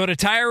 Go to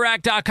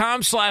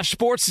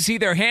TireRack.com/sports to see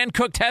their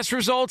hand-cooked test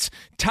results,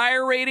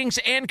 tire ratings,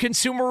 and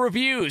consumer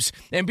reviews.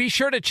 And be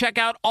sure to check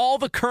out all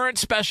the current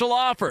special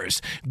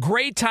offers.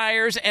 Great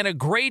tires and a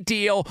great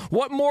deal.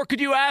 What more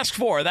could you ask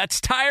for? That's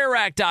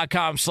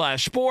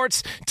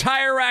TireRack.com/sports.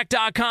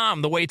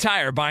 TireRack.com, the way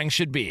tire buying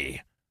should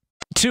be.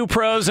 Two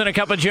pros and a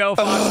cup of Joe,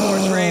 Fox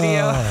Sports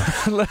Radio.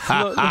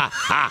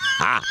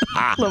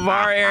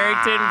 LeVar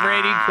Arrington,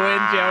 Brady Quinn,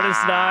 Jonas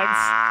Knox.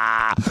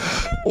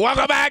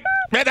 Welcome back.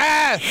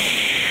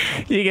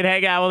 You can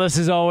hang out with us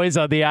as always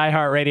on the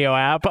iHeartRadio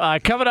app.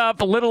 Coming up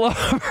a little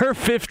over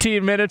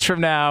 15 minutes from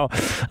now,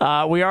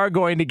 we are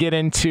going to get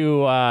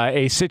into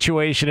a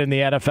situation in the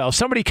NFL.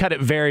 Somebody cut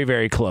it very,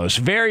 very close.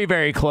 Very,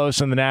 very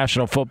close in the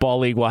National Football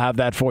League. We'll have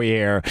that for you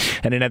here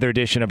in another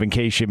edition of In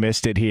Case You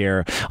Missed It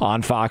here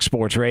on Fox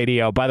Sports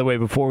Radio. By the way,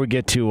 before we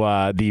get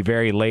to the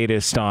very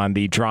latest on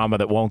the drama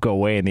that won't go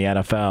away in the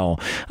NFL,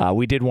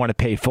 we did want to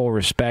pay full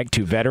respect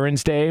to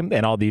Veterans Day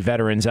and all the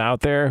veterans out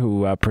there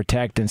who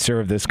protect and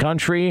serve this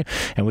country.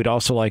 And we'd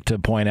also like to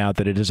point out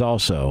that it is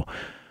also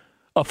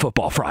a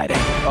Football Friday.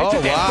 Oh,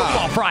 it's a wow.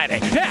 Football Friday.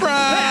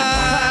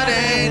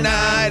 Friday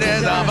night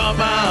is a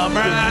Football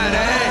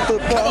Friday.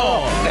 Come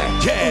on.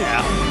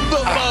 Yeah.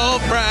 Football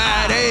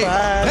Friday.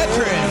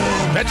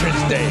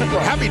 Veterans Day.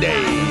 Happy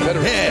Day.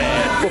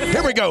 Yeah.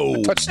 Here we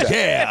go. Touchdown.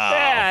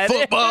 Yeah.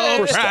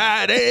 Football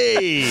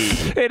Friday.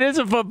 It is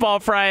a Football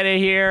Friday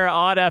here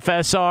on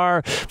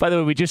FSR. By the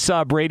way, we just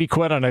saw Brady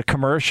Quinn on a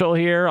commercial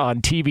here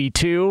on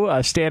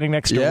TV2, standing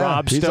next to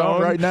Rob Stone. He's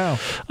on right now.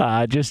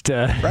 Right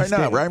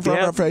now, right in front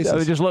of our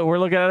faces. We're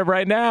looking at it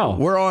right now.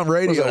 We're on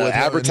radio. Was it an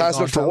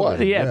advertisement for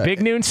what? Yeah,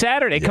 Big Noon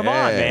Saturday. Come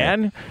on,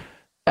 man.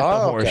 At the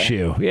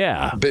Horseshoe.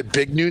 Yeah.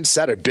 Big Noon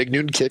Saturday. Big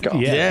Noon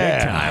kickoff. Yeah.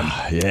 Big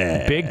time.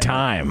 Yeah. Big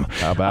time.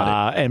 How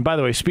about it? And by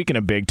the way, speaking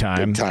of big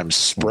time. Big time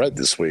spread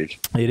this week.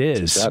 It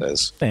is. That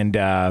is.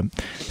 And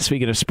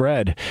speaking of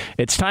spread,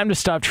 it's time to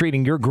stop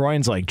treating your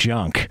groins like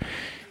junk.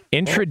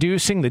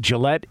 Introducing the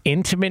Gillette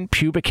Intimate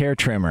Pubic Hair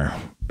Trimmer,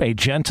 a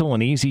gentle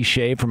and easy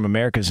shave from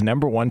America's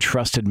 #1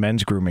 trusted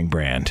men's grooming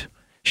brand.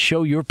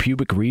 Show your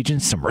pubic region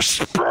some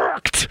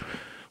respect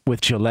with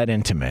Gillette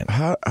Intimate.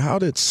 How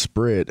did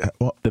spread?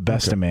 Well, the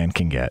best a man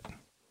can get.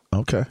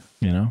 Okay.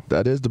 You know,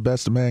 that is the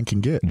best a man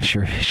can get.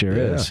 Sure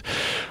is.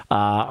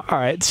 All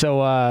right,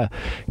 so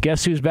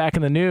guess who's back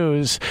in the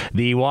news?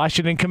 The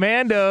Washington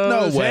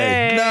Commandos. No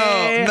way.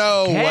 Hey.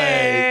 No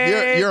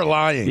way. You're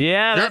lying.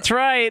 Yeah, that's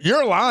right.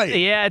 You're lying.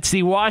 Yeah, it's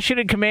the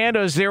Washington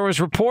Commandos. There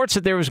was reports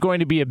that there was going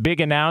to be a big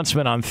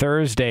announcement on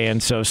Thursday,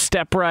 and so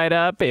step right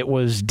up. It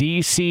was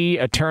D.C.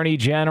 Attorney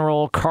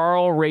General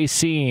Karl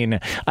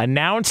Racine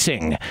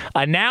announcing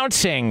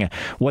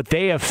what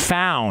they have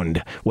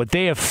found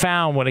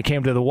when it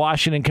came to the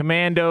Washington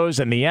Commandos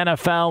and the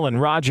NFL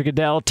and Roger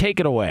Goodell. Take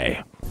it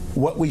away.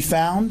 What we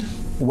found,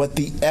 what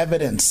the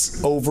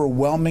evidence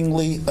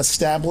overwhelmingly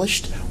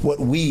established, what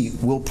we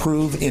will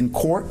prove in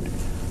court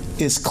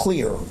is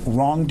clear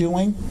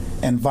wrongdoing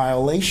and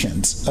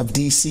violations of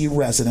D.C.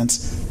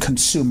 residents'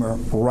 consumer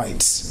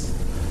rights.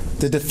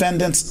 The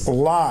defendants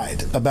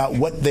lied about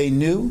what they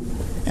knew,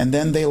 and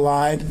then they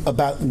lied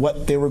about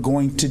what they were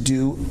going to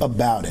do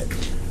about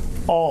it,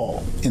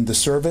 all in the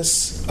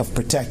service of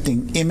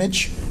protecting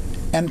image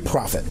and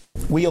profit.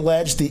 We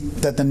allege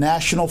that the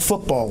National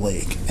Football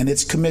League and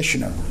its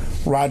commissioner,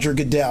 Roger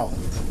Goodell,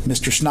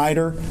 Mr.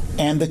 Snyder,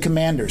 and the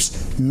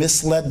Commanders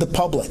misled the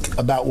public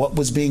about what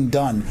was being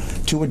done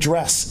to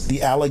address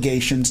the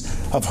allegations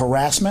of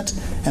harassment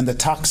and the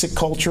toxic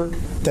culture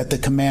that the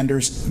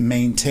Commanders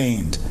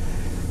maintained.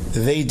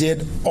 They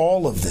did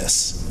all of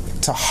this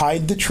to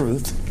hide the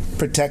truth,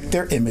 protect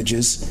their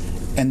images,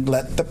 and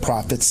let the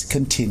profits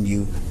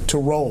continue to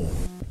roll.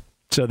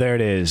 So there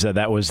it is.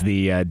 That was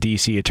the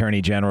D.C.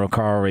 Attorney General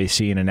Karl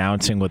Racine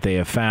announcing what they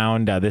have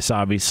found. This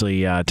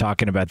obviously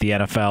talking about the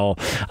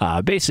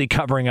NFL, basically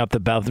covering up the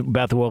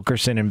Beth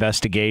Wilkerson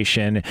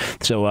investigation.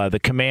 So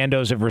the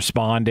Commandos have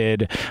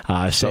responded,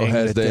 saying so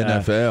has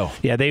that, the NFL.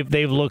 Yeah,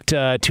 they've looked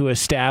to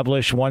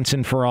establish once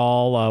and for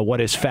all what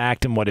is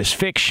fact and what is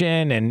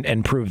fiction,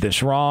 and prove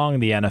this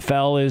wrong. The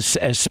NFL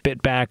has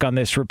spit back on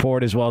this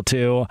report as well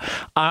too.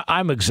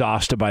 I'm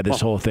exhausted by this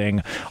whole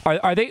thing.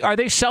 Are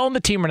they selling the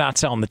team or not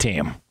selling the team?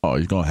 Oh,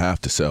 you're going to have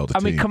to sell the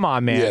team. I mean, come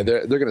on, man. Yeah,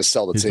 they're going to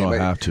sell the team. He's going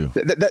to have to.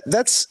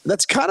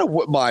 That's kind of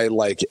what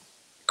my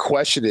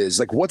question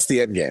is. What's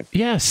the end game?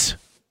 Yes.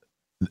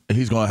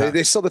 He's going to have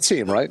They sell the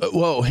team, right?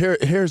 Well,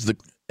 here's the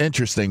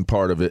interesting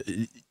part of it.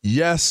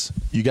 Yes,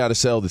 you got to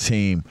sell the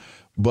team,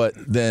 but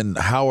then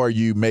how are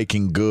you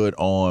making good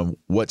on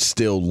what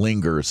still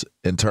lingers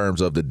in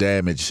terms of the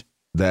damage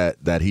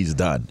that he's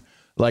done?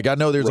 I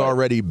know there's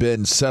already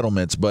been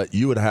settlements, but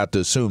you would have to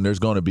assume there's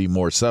going to be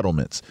more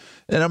settlements.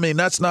 And, I mean,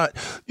 that's not,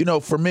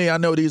 for me, I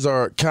know these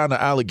are kind of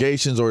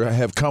allegations or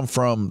have come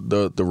from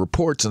the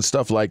reports and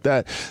stuff like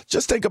that.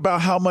 Just think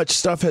about how much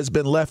stuff has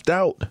been left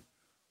out.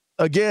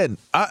 Again,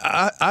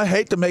 I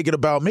hate to make it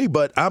about me,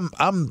 but I'm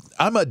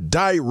a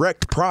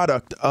direct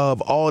product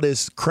of all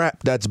this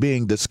crap that's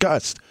being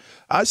discussed.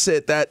 I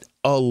said that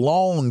a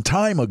long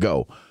time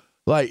ago.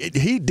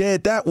 He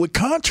did that with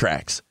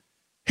contracts.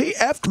 He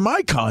effed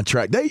my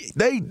contract. They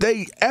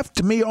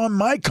effed me on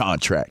my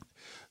contract.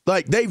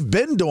 They've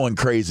been doing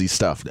crazy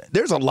stuff.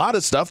 There's a lot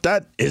of stuff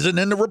that isn't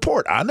in the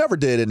report. I never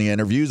did any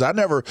interviews. I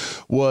never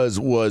was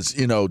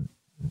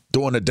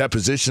doing a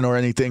deposition or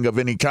anything of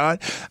any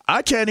kind.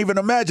 I can't even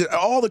imagine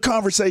all the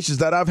conversations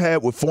that I've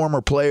had with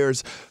former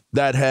players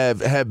that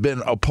have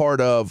been a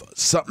part of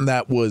something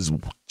that was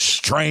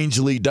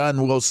strangely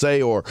done, we'll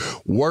say, or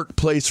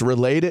workplace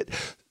related.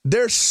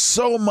 There's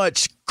so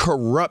much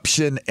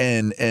corruption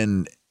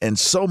and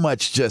so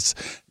much just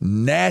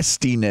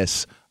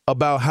nastiness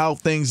about how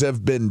things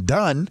have been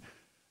done.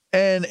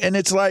 And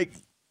it's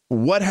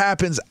what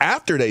happens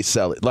after they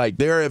sell it?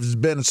 There has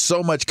been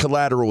so much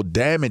collateral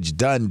damage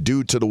done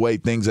due to the way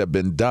things have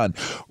been done,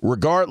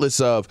 regardless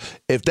of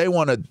if they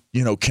want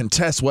to,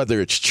 contest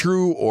whether it's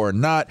true or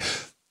not.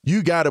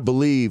 You got to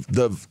believe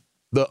the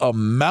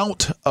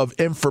amount of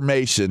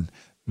information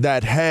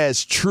that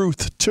has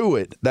truth to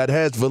it, that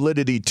has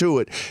validity to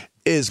it,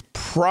 is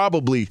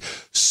probably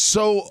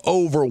so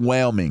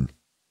overwhelming.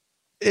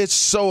 It's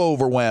so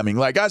overwhelming.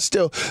 Those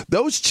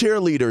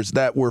cheerleaders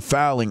that were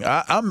fouling,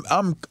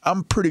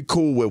 I'm pretty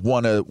cool with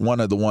one of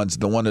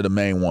the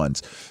main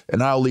ones,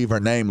 and I'll leave her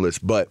nameless,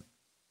 but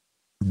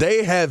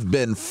they have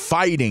been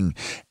fighting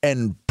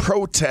and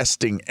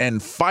protesting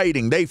and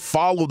fighting. They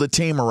follow the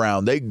team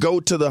around. They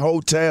go to the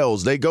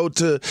hotels. They go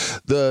to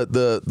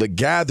the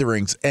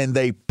gatherings, and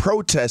they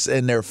protest,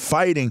 and they're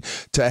fighting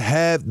to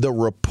have the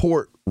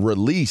report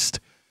released.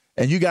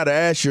 And you got to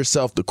ask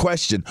yourself the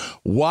question,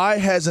 why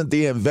hasn't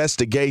the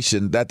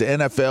investigation that the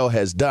NFL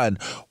has done,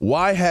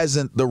 why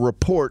hasn't the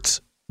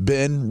reports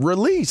been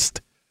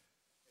released?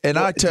 And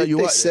I tell you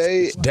what,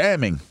 it's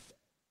damning.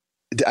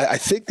 I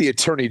think the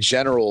Attorney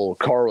General,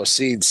 Karl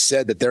Racine,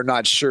 said that they're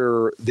not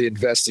sure the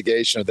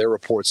investigation of their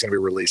report is going to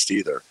be released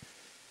either.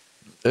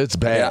 It's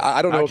bad. Yeah,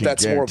 I don't know if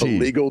that's more of a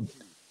legal.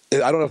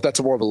 I don't know if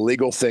that's more of a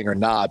legal thing or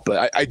not,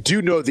 but I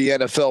do know the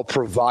NFL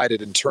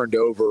provided and turned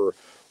over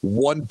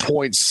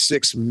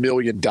 1.6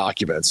 million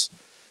documents.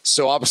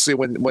 So obviously,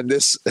 when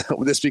this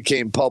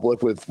became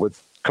public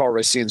with Karl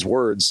Racine's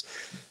words,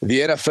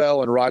 the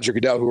NFL and Roger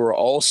Goodell, who are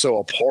also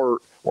a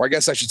part or I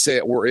guess I should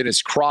say were in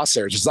his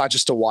crosshairs. It's not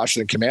just the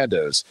Washington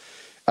Commandos.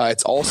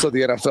 It's also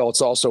the NFL.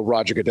 It's also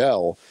Roger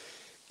Goodell.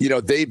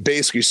 They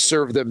basically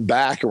served them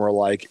back and were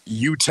like,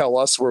 you tell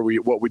us what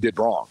we did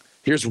wrong.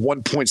 Here's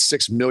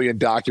 1.6 million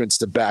documents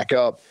to back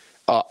up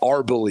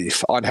our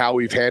belief on how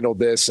we've handled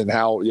this and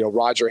how,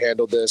 Roger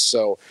handled this.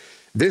 So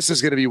this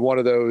is going to be one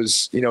of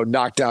those,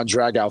 knockdown,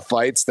 drag out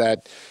fights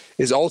that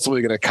is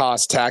ultimately going to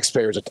cost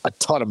taxpayers a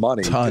ton of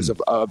money because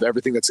of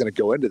everything that's going to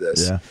go into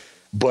this. Yeah.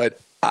 But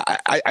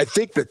I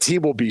think the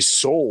team will be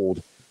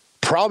sold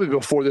probably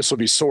before this will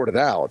be sorted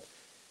out.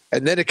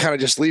 And then it kind of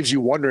just leaves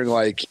you wondering,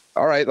 like,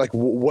 all right, like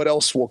what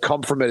else will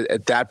come from it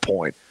at that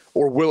point?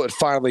 Or will it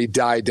finally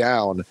die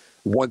down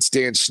once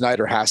Dan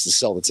Snyder has to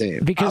sell the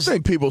team? Because I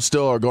think people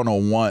still are going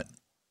to want –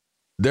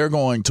 they're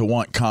going to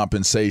want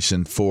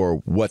compensation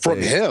for what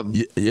from him.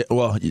 Yeah,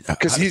 well,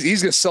 because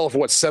he's going to sell it for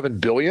what, $7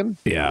 billion?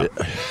 Yeah.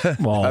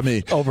 Well, I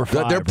mean, over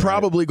 5. They're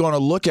probably going to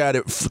look at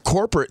it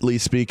corporately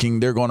speaking.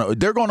 They're going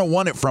to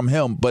want it from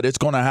him, but it's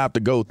going to have to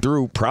go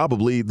through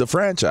probably the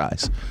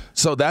franchise.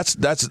 So that's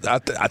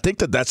I think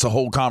that's the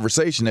whole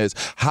conversation is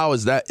how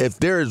is that if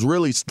there is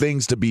really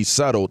things to be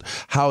settled,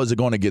 how is it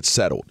going to get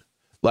settled?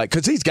 Like,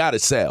 because he's got to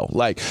sell.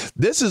 Like,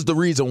 this is the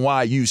reason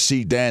why you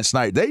see Dan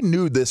Snyder. They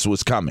knew this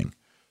was coming.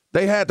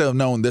 They had to have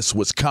known this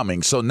was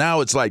coming. So now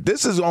it's like,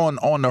 this is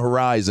on the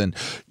horizon.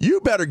 You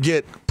better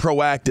get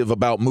proactive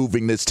about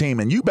moving this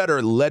team, and you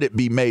better let it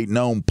be made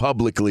known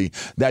publicly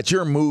that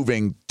you're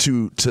moving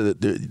to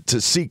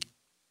seek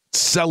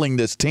selling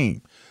this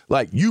team.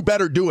 Like, you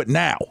better do it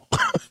now.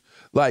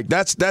 Like,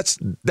 that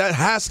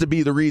has to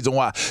be the reason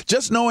why.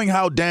 Just knowing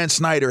how Dan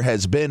Snyder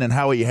has been and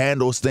how he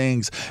handles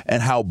things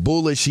and how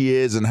bullish he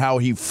is and how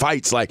he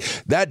fights. Like,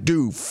 that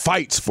dude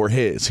fights for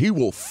his. He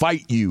will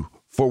fight you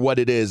for what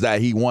it is that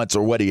he wants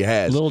or what he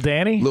has. Little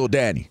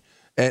Danny.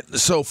 And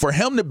so for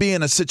him to be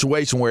in a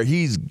situation where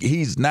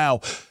he's now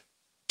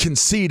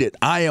conceded,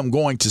 I am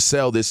going to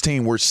sell this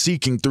team. We're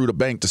seeking through the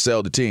bank to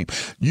sell the team.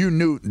 You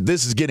knew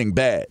this is getting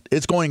bad.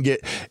 It's going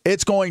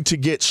to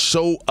get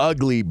so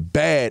ugly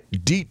bad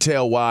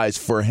detail-wise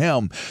for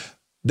him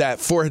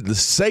that for the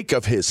sake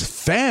of his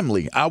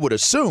family, I would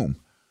assume,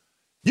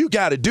 you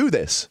got to do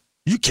this.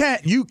 You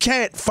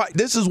can't fight.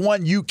 This is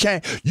one you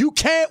can't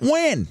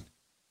win.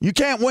 You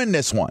can't win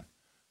this one.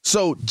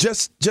 So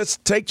just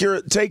take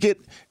it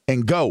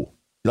and go.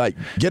 Like,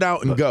 get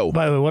out and go.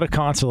 By the way, what a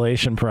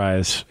consolation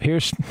prize.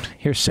 Here's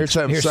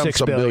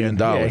 $6 billion.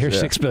 Yeah, here's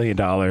 $6 billion.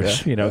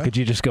 Yeah. Could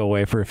you just go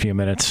away for a few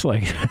minutes?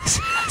 Like,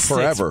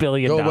 forever. $6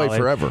 billion. Go away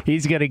forever.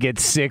 He's going to get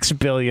 $6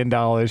 billion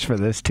for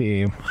this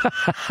team.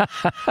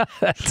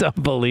 That's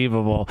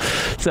unbelievable.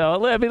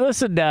 So, I mean,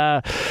 listen,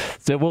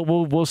 so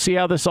we'll see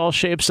how this all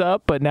shapes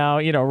up. But now,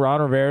 Ron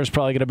Rivera is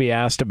probably going to be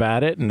asked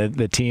about it, and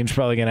the team's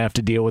probably going to have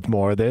to deal with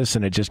more of this,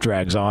 and it just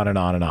drags on and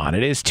on and on.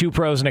 It is Two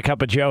Pros and a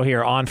Cup of Joe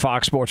here on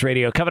Fox Sports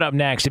Radio. Coming up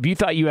next, if you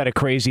thought you had a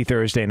crazy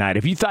Thursday night,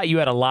 if you thought you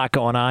had a lot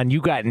going on,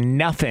 you got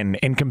nothing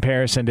in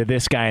comparison to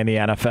this guy in the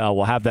NFL.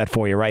 We'll have that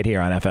for you right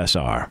here on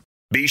FSR.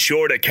 Be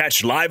sure to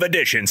catch live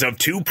editions of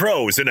Two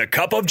Pros and a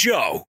Cup of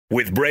Joe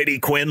with Brady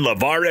Quinn,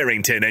 LeVar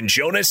Arrington, and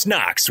Jonas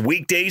Knox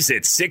weekdays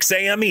at 6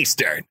 a.m.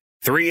 Eastern,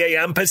 3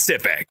 a.m.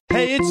 Pacific.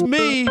 Hey, it's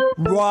me,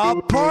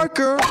 Rob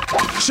Parker.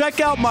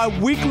 Check out my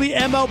weekly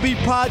MLB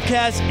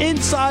podcast,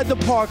 Inside the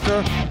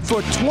Parker,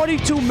 for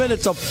 22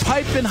 minutes of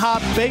piping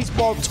hot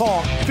baseball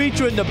talk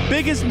featuring the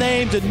biggest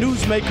names and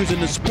newsmakers in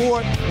the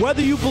sport.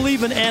 Whether you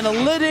believe in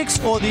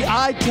analytics or the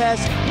eye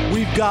test,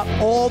 we've got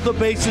all the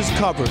bases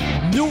covered.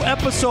 New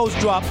episodes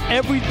drop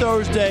every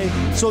Thursday,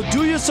 so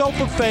do yourself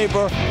a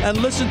favor and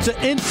listen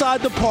to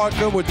Inside the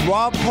Parker with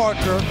Rob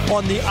Parker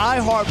on the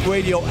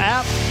iHeartRadio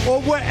app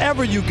or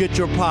wherever you get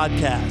your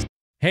podcast.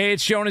 Hey,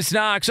 it's Jonas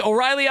Knox.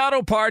 O'Reilly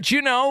Auto Parts,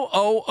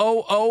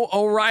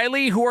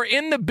 O'Reilly, who are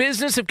in the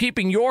business of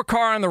keeping your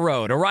car on the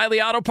road.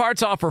 O'Reilly Auto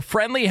Parts offer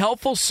friendly,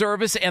 helpful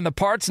service and the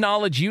parts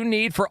knowledge you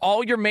need for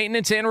all your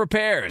maintenance and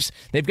repairs.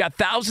 They've got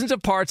thousands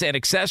of parts and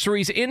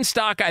accessories in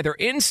stock, either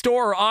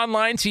in-store or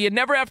online, so you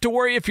never have to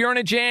worry if you're in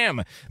a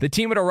jam. The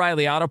team at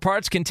O'Reilly Auto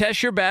Parts can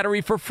test your battery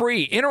for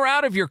free, in or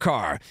out of your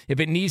car. If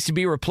it needs to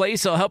be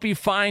replaced, they'll help you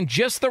find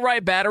just the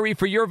right battery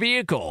for your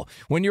vehicle.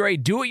 When you're a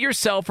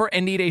do-it-yourselfer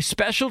and need a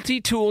specialty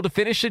tool to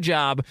finish the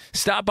job,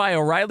 stop by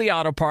O'Reilly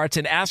Auto Parts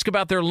and ask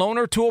about their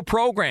loaner tool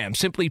program.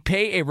 Simply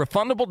pay a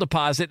refundable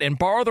deposit and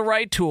borrow the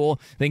right tool,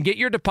 then get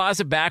your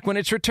deposit back when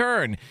it's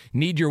returned.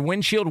 Need your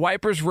windshield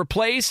wipers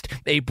replaced,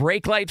 a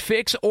brake light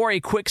fix, or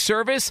a quick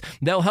service?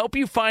 They'll help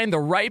you find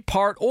the right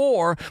part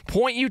or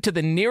point you to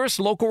the nearest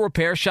local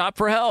repair shop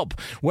for help.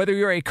 Whether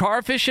you're a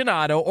car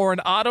aficionado or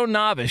an auto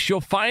novice, you'll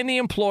find the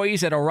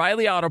employees at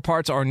O'Reilly Auto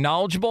Parts are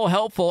knowledgeable,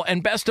 helpful,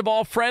 and best of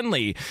all,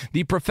 friendly.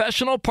 The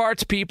professional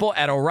parts people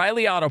at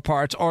O'Reilly Auto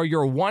Parts are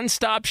your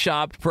one-stop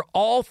shop for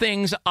all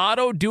things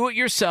auto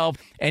do-it-yourself,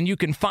 and you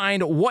can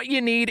find what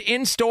you need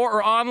in-store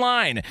or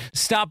online.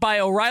 Stop by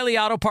O'Reilly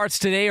Auto Parts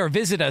today or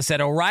visit us at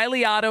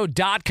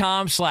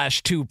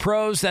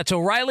O'ReillyAuto.com/2pros. That's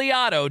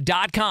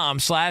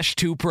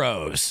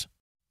O'ReillyAuto.com/2pros.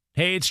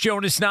 Hey, it's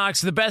Jonas Knox.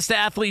 The best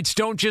athletes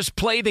don't just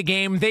play the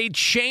game, they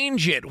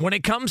change it. When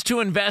it comes to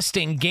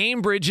investing,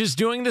 GameBridge is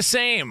doing the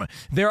same.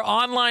 Their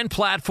online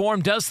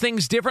platform does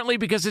things differently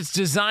because it's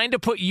designed to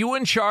put you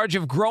in charge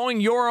of growing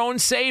your own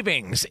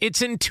savings.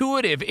 It's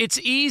intuitive, it's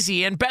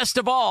easy, and best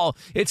of all,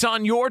 it's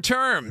on your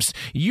terms.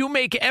 You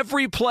make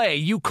every play,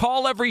 you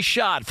call every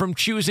shot, from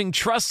choosing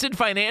trusted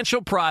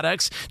financial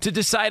products to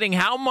deciding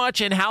how much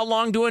and how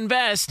long to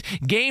invest.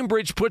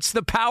 GameBridge puts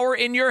the power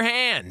in your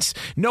hands.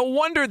 No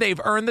wonder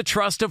they've earned the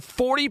trust of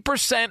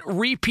 40%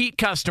 repeat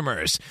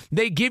customers.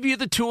 They give you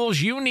the tools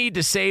you need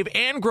to save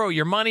and grow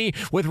your money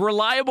with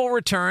reliable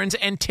returns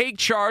and take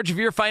charge of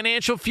your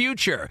financial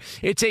future.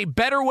 It's a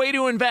better way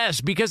to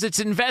invest because it's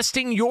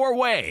investing your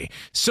way.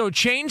 So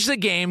change the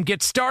game.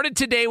 Get started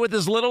today with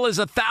as little as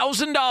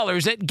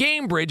 $1,000 at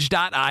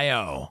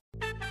GameBridge.io.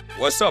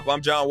 What's up?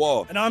 I'm John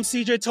Wall. And I'm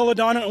CJ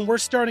Toledano, and we're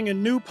starting a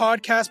new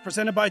podcast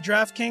presented by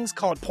DraftKings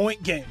called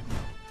Point Game.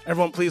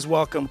 Everyone, please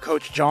welcome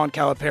Coach John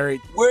Calipari.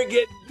 We're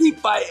getting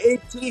beat by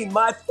 18.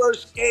 My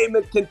first game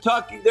in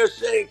Kentucky, they're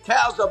saying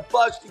Cal's a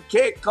bust. He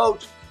can't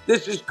coach.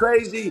 This is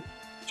crazy.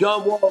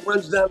 John Wall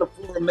runs down the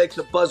floor and makes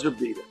a buzzer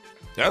beater.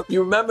 Yep.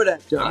 You remember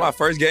that, John? That's my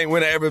first game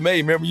win I ever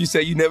made. Remember you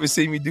said you never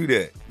seen me do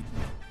that.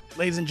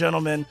 Ladies and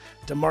gentlemen,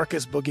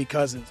 DeMarcus Boogie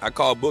Cousins. I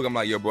called Boog. I'm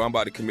like, yo, bro, I'm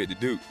about to commit to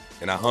Duke.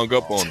 And I hung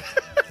up on him.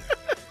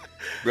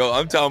 Bro,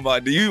 I'm talking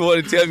about, do you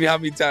want to tell me how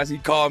many times he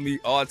called me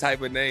all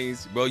type of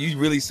names? Bro, you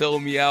really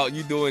sold me out.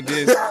 You doing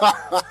this.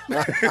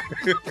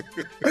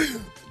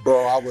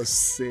 Bro, I was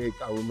sick.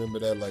 I remember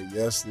that like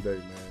yesterday,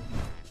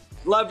 man.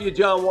 Love you,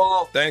 John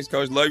Wall. Thanks,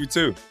 Coach. Love you,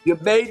 too. You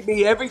made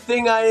me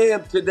everything I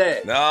am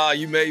today. Nah,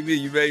 you made me.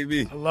 You made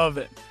me. I love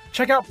it.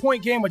 Check out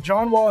Point Game with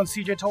John Wall and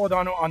CJ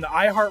Toledano on the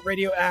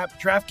iHeartRadio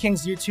app,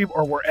 DraftKings YouTube,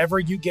 or wherever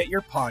you get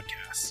your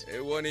podcasts.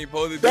 It wasn't even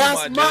supposed to be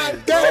That's my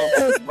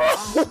game, bro.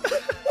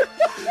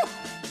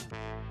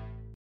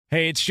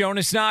 Hey, it's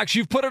Jonas Knox.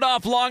 You've put it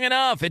off long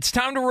enough. It's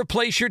time to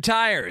replace your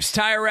tires.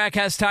 Tire Rack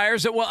has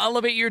tires that will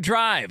elevate your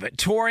drive.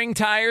 Touring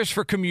tires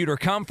for commuter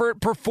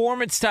comfort,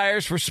 performance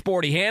tires for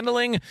sporty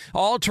handling,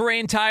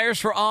 all-terrain tires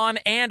for on-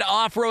 and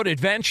off-road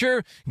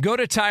adventure. Go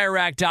to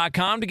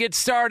TireRack.com to get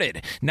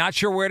started. Not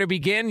sure where to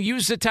begin?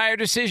 Use the Tire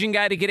Decision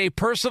Guide to get a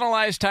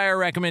personalized tire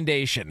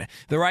recommendation.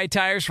 The right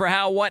tires for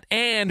how, what,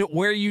 and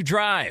where you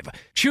drive.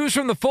 Choose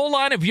from the full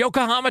line of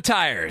Yokohama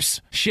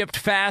tires. Shipped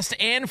fast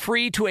and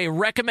free to a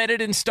recommended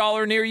installer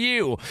near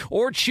you,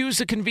 or choose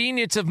the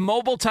convenience of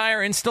mobile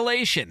tire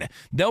installation.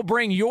 They'll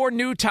bring your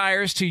new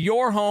tires to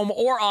your home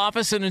or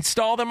office and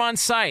install them on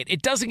site.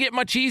 It doesn't get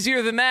much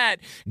easier than that.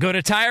 Go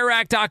to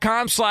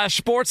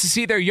TireRack.com/sports to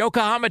see their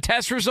Yokohama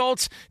test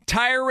results,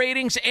 tire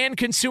ratings, and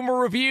consumer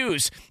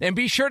reviews. And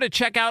be sure to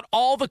check out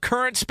all the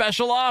current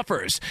special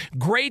offers.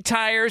 Great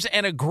tires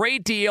and a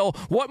great deal.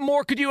 What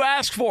more could you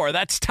ask for?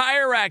 That's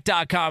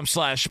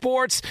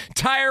TireRack.com/sports.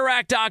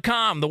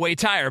 TireRack.com, the way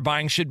tire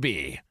buying should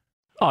be.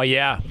 Oh,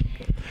 yeah.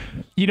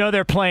 You know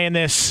they're playing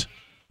this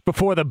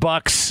before the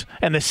Bucks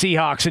and the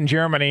Seahawks in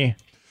Germany.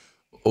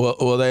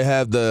 Well, they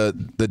have the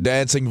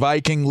dancing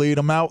Viking lead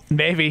them out?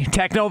 Maybe.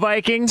 Techno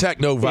Viking?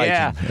 Techno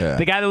Viking. Yeah.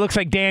 The guy that looks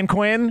like Dan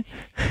Quinn.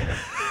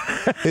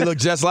 He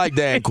looks just like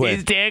Dan Quinn.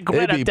 He's Dan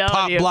Quinn, He'd be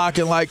pop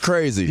blocking like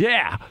crazy.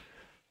 Yeah.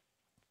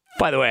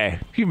 By the way,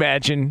 can you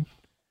imagine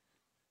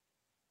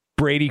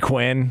Brady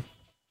Quinn,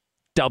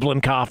 Dublin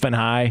Coffin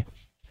High,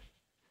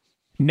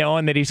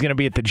 knowing that he's going to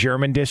be at the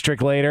German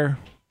district later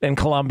in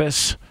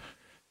Columbus?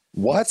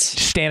 What?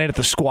 Standing at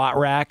the squat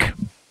rack,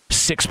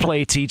 6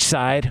 plates each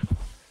side.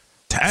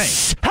 Dang.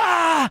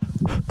 Ah!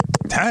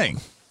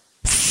 Dang.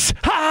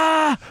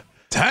 Ah!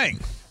 Dang.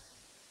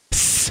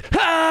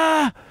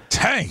 Ah!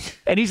 Dang.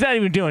 And he's not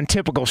even doing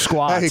typical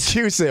squats. Hey,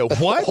 Q said,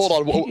 what? Hold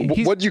on.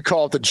 What do you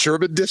call it? The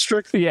German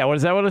district? Yeah,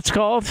 is that what it's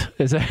called?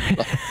 Is that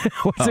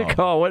what's it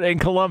called? What in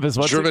Columbus?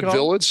 What's German it called?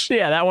 Village?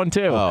 Yeah, that one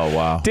too. Oh,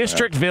 wow.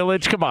 District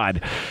Village. Come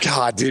on.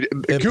 God, dude.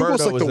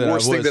 Google's like the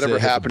worst thing that ever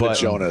happened to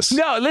Jonas.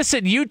 No,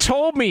 listen, you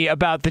told me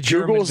about the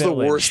German Google's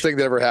Village. the worst thing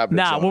that ever happened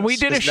to Jonas. When we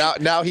did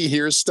now he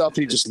hears stuff,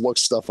 he just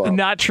looks stuff up.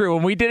 Not true.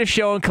 When we did a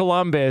show in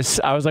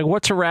Columbus, I was like,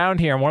 what's around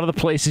here? And one of the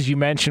places you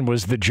mentioned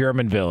was the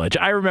German Village.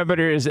 I remember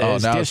it as now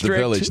district. It's the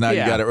Village. Now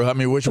you got it. I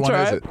mean, which That's one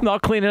right. is it? I'll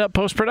clean it up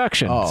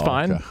post-production. It's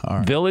fine. Okay. All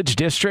right. Village,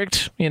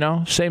 district,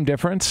 same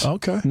difference.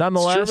 Okay.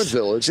 Nonetheless. German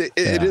Village. It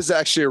is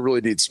actually a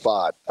really neat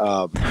spot.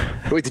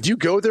 Wait, did you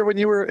go there when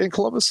you were in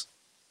Columbus?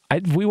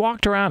 We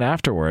walked around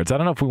afterwards. I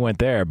don't know if we went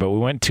there, but we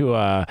went to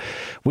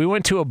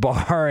a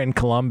bar in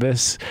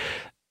Columbus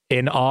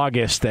in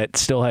August that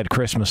still had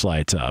Christmas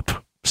lights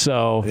up.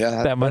 So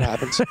yeah, that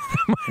happens.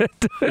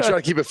 They try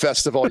to keep it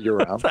festive all year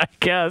round. I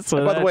guess.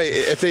 By the way,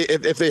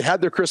 if they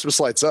had their Christmas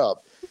lights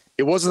up,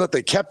 it wasn't that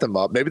they kept them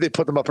up. Maybe they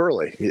put them up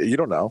early. You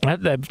don't know.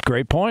 That's a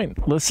great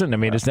point. Listen, I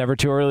mean, it's never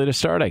too early to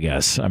start, I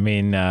guess. I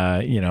mean,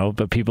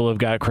 but people have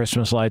got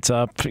Christmas lights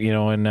up,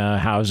 in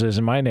houses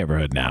in my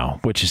neighborhood now,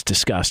 which is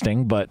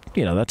disgusting. But,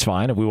 that's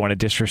fine. If we want to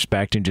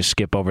disrespect and just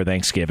skip over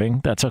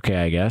Thanksgiving, that's okay,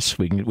 I guess.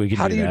 We can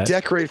How do do you that.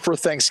 decorate for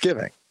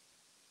Thanksgiving?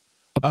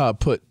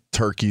 Put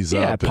turkeys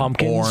up,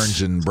 pumpkins. And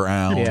orange and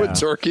brown. You put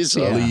turkeys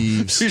up.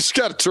 Leaves. You just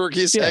got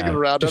turkeys hanging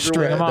around just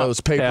string everywhere. them up.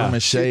 Those paper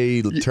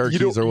mache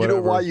turkeys or whatever. You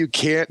know why you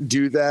can't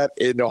do that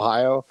in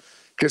Ohio?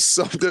 Because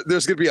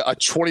there's going to be a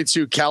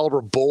 22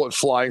 caliber bullet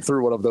flying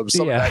through one of them.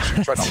 Someone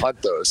actually trying to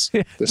hunt those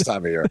this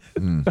time of year.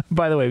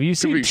 By the way, have you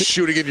seen be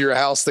shooting into your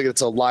house thinking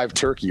it's a live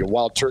turkey, a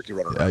wild turkey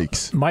running around.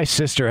 Yikes. My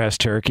sister has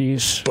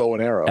turkeys. Bow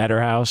and arrow. At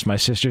her house. My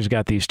sister's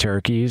got these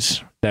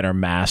turkeys that are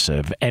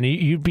massive. And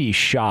you'd be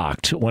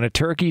shocked. When a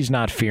turkey's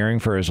not fearing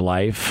for his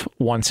life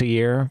once a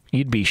year,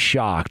 you'd be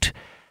shocked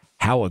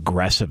how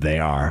aggressive they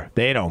are.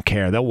 They don't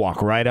care. They'll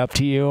walk right up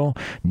to you.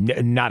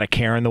 Not a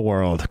care in the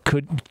world.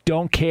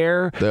 Don't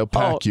care. They'll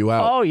pack you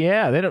out. Oh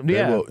yeah, they don't.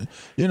 They will,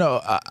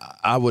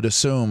 I would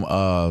assume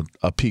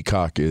a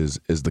peacock is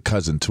the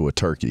cousin to a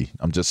turkey.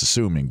 I'm just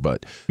assuming,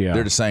 but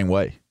they're the same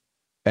way.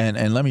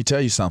 And let me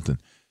tell you something.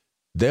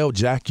 They'll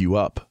jack you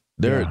up.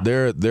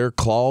 Their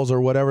claws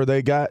or whatever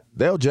they got,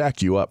 they'll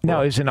jack you up. Bro.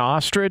 Now, is an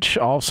ostrich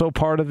also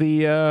part of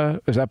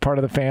the? Is that part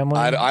of the family?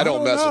 I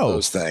don't mess with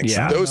those things.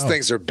 Yeah, those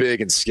things are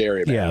big and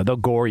scary, man. Yeah, they'll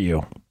gore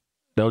you.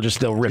 They'll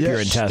rip your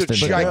intestines.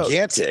 They're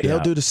gigantic. They'll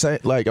do the same.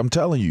 Like I'm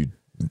telling you,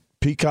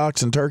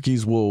 peacocks and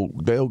turkeys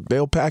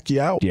they'll pack you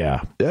out.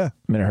 Yeah. I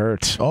mean, it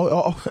hurts.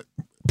 Oh,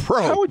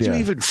 bro. How would you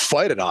even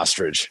fight an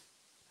ostrich?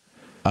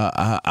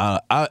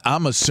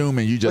 I'm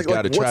assuming you just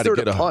got to try to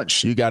get a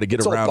punch. You got to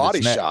get around body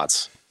its neck.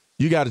 shots.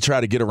 You got to try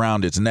to get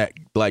around its neck.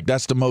 Like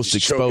that's the most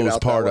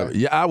exposed part of it.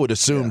 Yeah, I would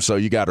assume so.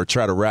 You got to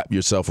try to wrap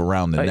yourself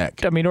around the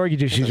neck. I mean, or you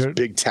just use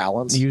big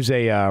talons. Use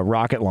a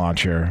rocket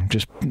launcher.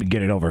 Just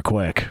get it over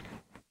quick.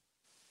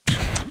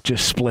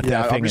 Just split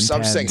that thing in 10s.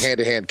 I'm saying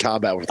hand-to-hand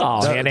combat with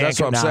them.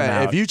 That's what I'm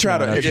saying. If you try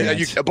to,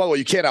 by the way,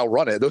 you can't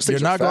outrun it. Those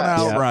things you're not going to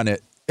fast. outrun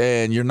it,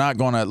 and you're not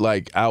going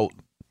to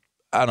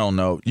I don't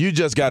know. You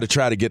just got to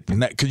try to get the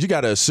neck because you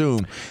got to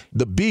assume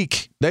the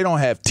beak. They don't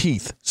have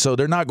teeth, so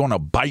they're not going to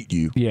bite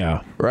you.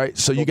 Yeah. Right.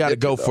 So you got to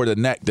go for the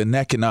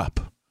neck and up.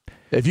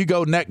 If you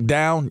go neck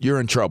down, you're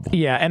in trouble.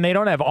 Yeah, and they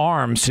don't have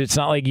arms. It's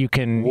not like you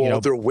can.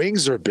 Well, their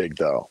wings are big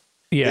though.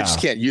 Yeah. They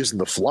just can't use them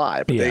to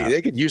fly, but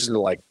they could use them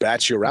to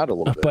bat you around a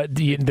little bit. But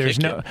there's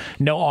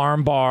no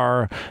arm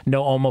bar,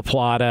 no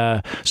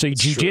omoplata. So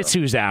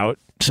jiu-jitsu's out.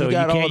 So you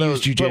can't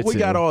use jiu-jitsu. But we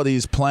got all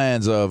these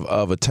plans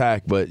of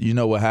attack, but you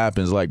know what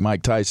happens? Like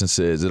Mike Tyson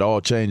says, it all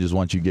changes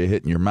once you get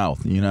hit in your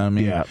mouth. You know what I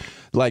mean? Yeah.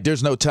 Like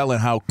there's no telling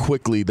how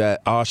quickly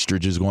that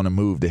ostrich is going to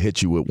move to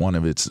hit you with one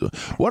of its.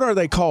 What are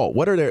they called?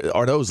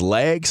 Are those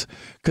legs?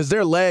 Because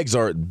their legs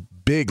are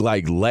big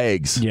like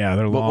legs. Yeah,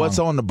 they're long. But what's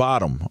on the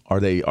bottom? Are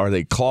they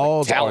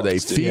claws? Like talons, are they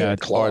feet? yeah,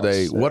 claws, are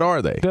they what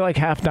are they? They're like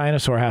half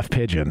dinosaur, half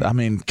pigeon. I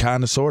mean,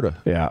 kind of, sort of.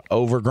 Yeah.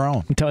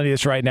 Overgrown. I'm telling you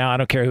this right now. I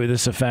don't care who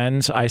this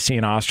offends. I see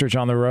an ostrich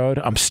on the road.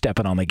 I'm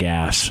stepping on the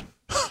gas.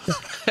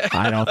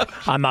 I'm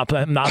not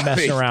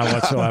messing around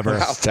whatsoever.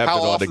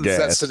 How often is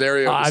that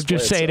scenario? I'm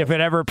just saying, if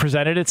it ever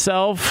presented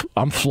itself,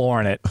 I'm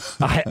flooring it.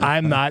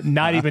 I'm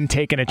not even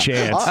taking a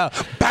chance.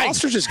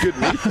 Ostrich is good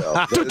meat, though.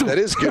 That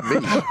is good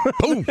meat.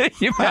 Boom!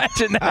 You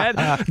imagine that?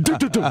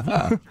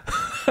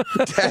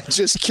 Dad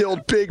just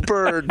killed Big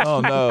Bird.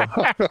 Oh no!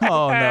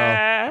 Oh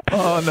no!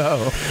 Oh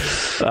no!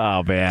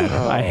 Oh man,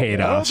 I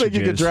hate ostriches. I don't think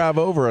you could drive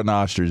over an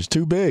ostrich.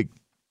 Too big.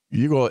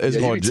 You're going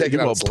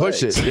to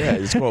push it. Yeah,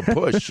 it's going to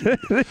push.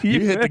 You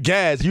hit the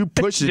gas, you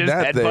push it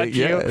that thing.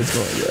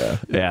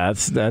 Yeah,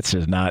 that's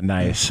just not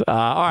nice.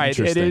 All right,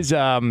 it is.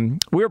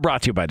 We're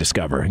brought to you by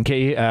Discover. In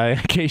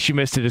case you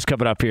missed it, it's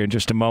coming up here in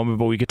just a moment.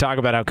 But we could talk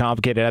about how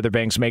complicated other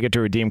banks make it to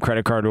redeem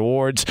credit card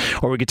rewards,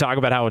 or we could talk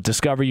about how at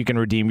Discover you can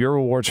redeem your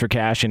rewards for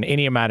cash in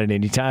any amount at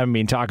any time. I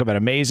mean, talk about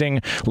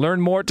amazing.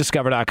 Learn more at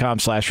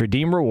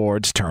discover.com/redeem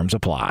rewards. Terms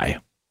apply.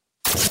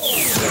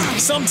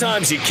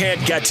 Sometimes you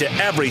can't get to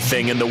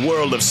everything in the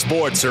world of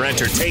sports or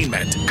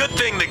entertainment. Good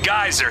thing the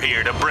guys are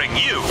here to bring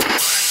you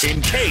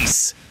in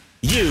case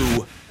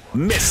you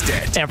missed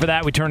it. And for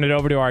that, we turn it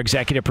over to our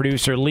executive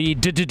producer, Lee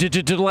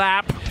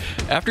Lap.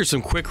 After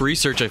some quick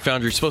research, I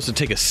found you're supposed to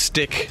take a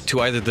stick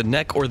to either the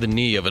neck or the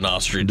knee of an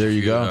ostrich. There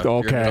you go.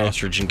 Okay. An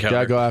ostrich encounter.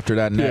 Gotta go after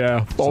that neck.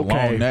 Yeah. It's a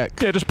long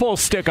neck. Yeah, just pull a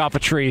stick off a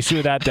tree. See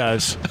what that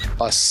does.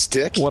 A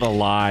stick? What a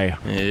lie.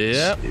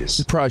 Yep. You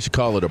probably should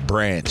call it a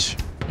branch.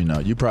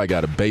 You probably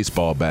got a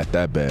baseball bat,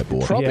 that bad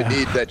boy. Probably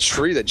need that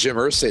tree that Jim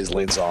Irsay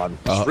leans on.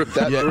 Just rip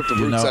the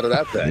roots out of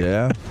that thing.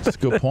 Yeah, that's a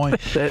good point.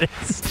 That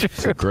is true.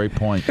 That's a great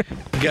point.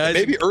 Guys,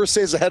 maybe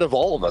Irsay's ahead of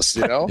all of us,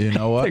 You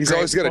know what? He's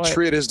always got a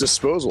tree at his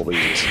disposal to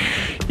use.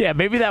 Yeah,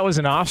 maybe that was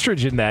an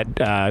ostrich in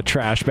that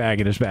trash bag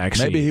in his back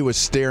seat. Maybe he was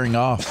staring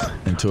off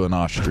into an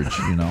ostrich,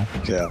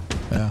 Yeah.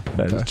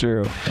 That is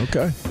true.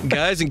 Okay.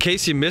 Guys, in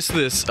case you missed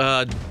this,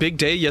 big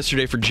day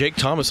yesterday for Jake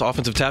Thomas,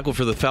 offensive tackle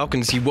for the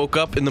Falcons. He woke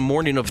up in the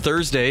morning of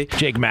Thursday.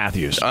 Jake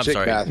Matthews. I'm Jake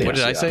sorry. Matthews, What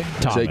did I say?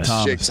 Thomas.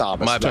 Jake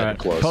Thomas. My bad.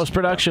 Close.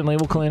 Post-production, Lee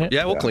will clean it.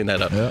 Yeah, we'll clean that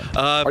up. Yeah.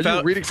 Are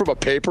you reading from a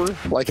paper?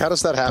 Like, how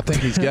does that I happen?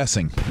 think he's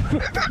guessing.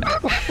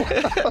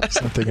 I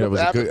think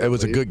it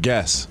was a good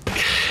guess.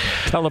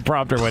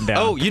 teleprompter went down.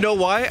 Oh, you know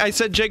why I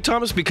said Jake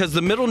Thomas? Because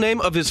the middle name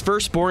of his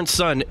firstborn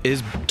son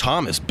is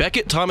Thomas.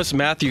 Beckett Thomas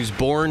Matthews,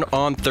 born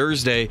on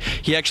Thursday.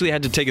 He actually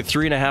had to take a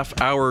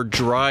 3.5-hour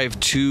drive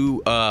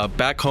to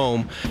back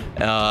home,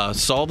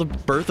 saw the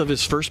birth of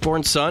his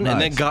firstborn son, and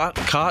then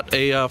caught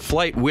a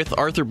flight with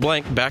Arthur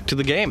Blank back to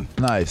the game.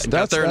 Nice.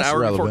 Got there an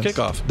hour relevance.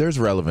 before kickoff. There's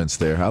relevance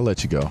there. I'll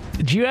let you go.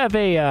 Do you have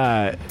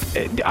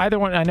either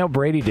one? I know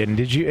Brady didn't.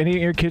 Did you? Any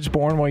of your kids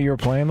born while you were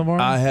playing, Lamar?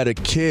 I had a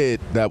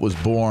kid that was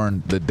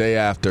born the day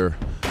after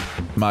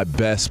my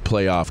best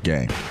playoff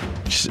game.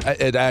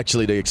 It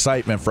actually, the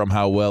excitement from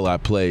how well I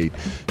played,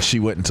 she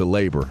went into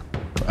labor.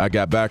 I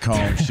got back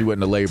home. She went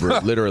into labor,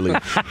 literally.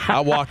 I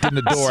walked in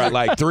the door at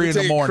like 3 in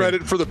the morning.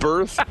 Credit for the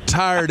birth?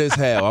 Tired as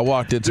hell. I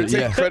walked into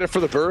credit for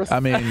the birth?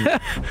 I mean,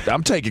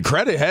 I'm taking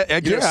credit.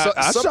 I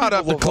shot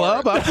up the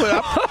club.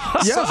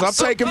 I'm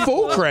taking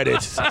full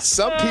credit.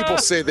 Some people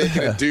say they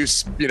can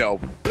induce,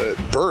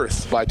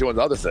 birth by doing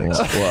other things.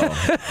 Well,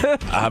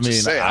 I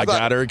mean, I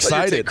got her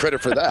excited. Take credit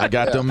for that. I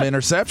got them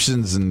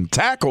interceptions and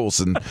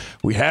tackles, and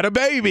we had a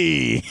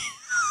baby.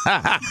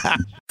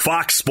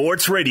 Fox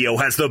Sports Radio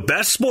has the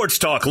best sports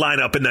talk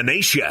lineup in the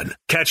nation.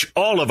 Catch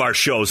all of our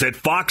shows at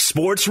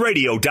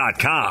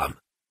foxsportsradio.com.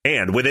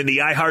 And within the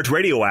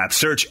iHeartRadio app,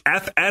 search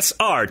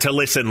FSR to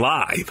listen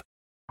live.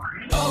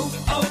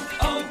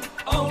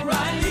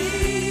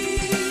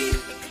 O'Reilly.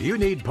 You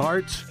need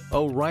parts?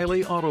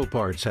 O'Reilly Auto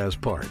Parts has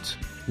parts.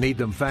 Need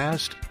them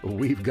fast?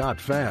 We've got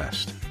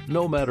fast.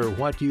 No matter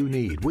what you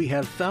need, we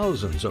have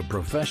thousands of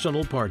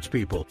professional parts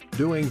people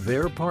doing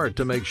their part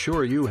to make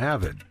sure you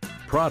have it.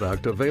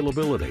 Product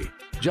availability.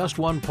 Just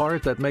one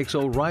part that makes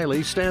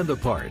O'Reilly stand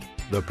apart.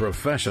 The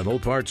professional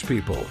parts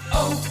people.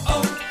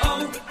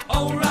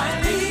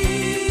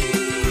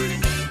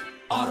 O'Reilly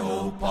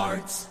Auto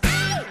Parts.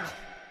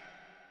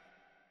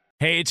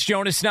 Hey, it's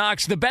Jonas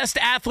Knox. The best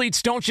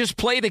athletes don't just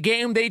play the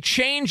game, they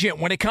change it.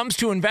 When it comes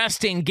to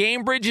investing,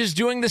 GameBridge is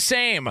doing the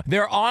same.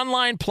 Their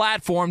online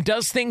platform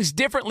does things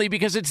differently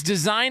because it's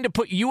designed to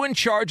put you in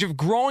charge of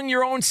growing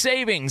your own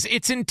savings.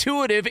 It's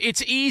intuitive,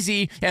 it's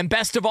easy, and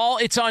best of all,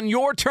 it's on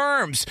your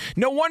terms.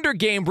 No wonder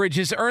GameBridge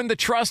has earned the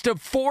trust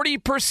of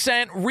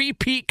 40%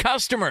 repeat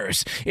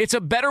customers. It's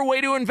a better way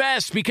to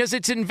invest because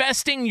it's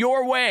investing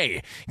your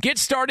way. Get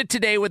started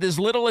today with as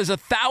little as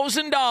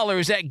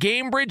 $1,000 at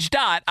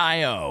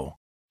GameBridge.io.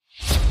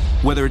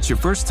 Whether it's your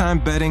first time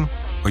betting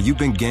or you've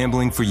been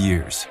gambling for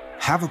years,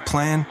 have a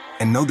plan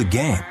and know the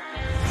game.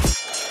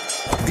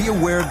 Be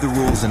aware of the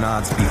rules and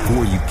odds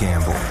before you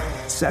gamble.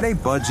 Set a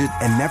budget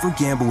and never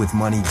gamble with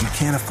money you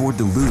can't afford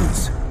to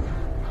lose.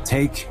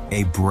 Take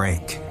a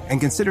break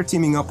and consider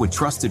teaming up with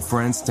trusted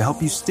friends to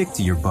help you stick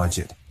to your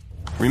budget.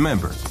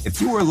 Remember,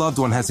 if you or a loved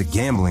one has a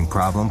gambling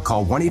problem,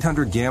 call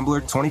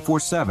 1-800-GAMBLER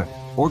 24/7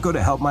 or go to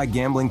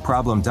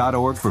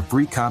helpmygamblingproblem.org for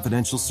free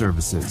confidential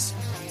services.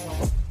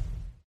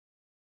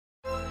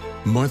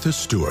 Martha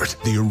Stewart,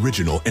 the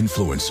original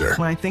influencer.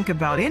 When I think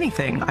about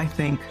anything, I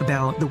think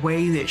about the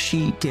way that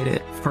she did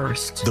it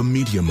first. The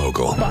media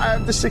mogul.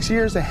 5 to 6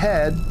 years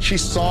ahead, she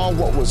saw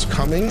what was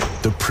coming.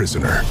 The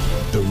prisoner.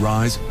 The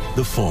rise,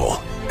 the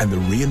fall, and the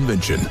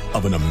reinvention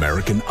of an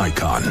American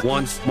icon.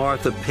 Once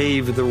Martha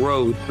paved the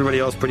road, everybody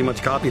else pretty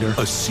much copied her.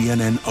 A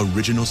CNN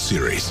original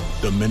series,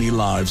 The Many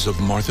Lives of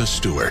Martha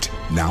Stewart,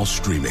 now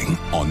streaming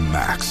on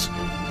Max.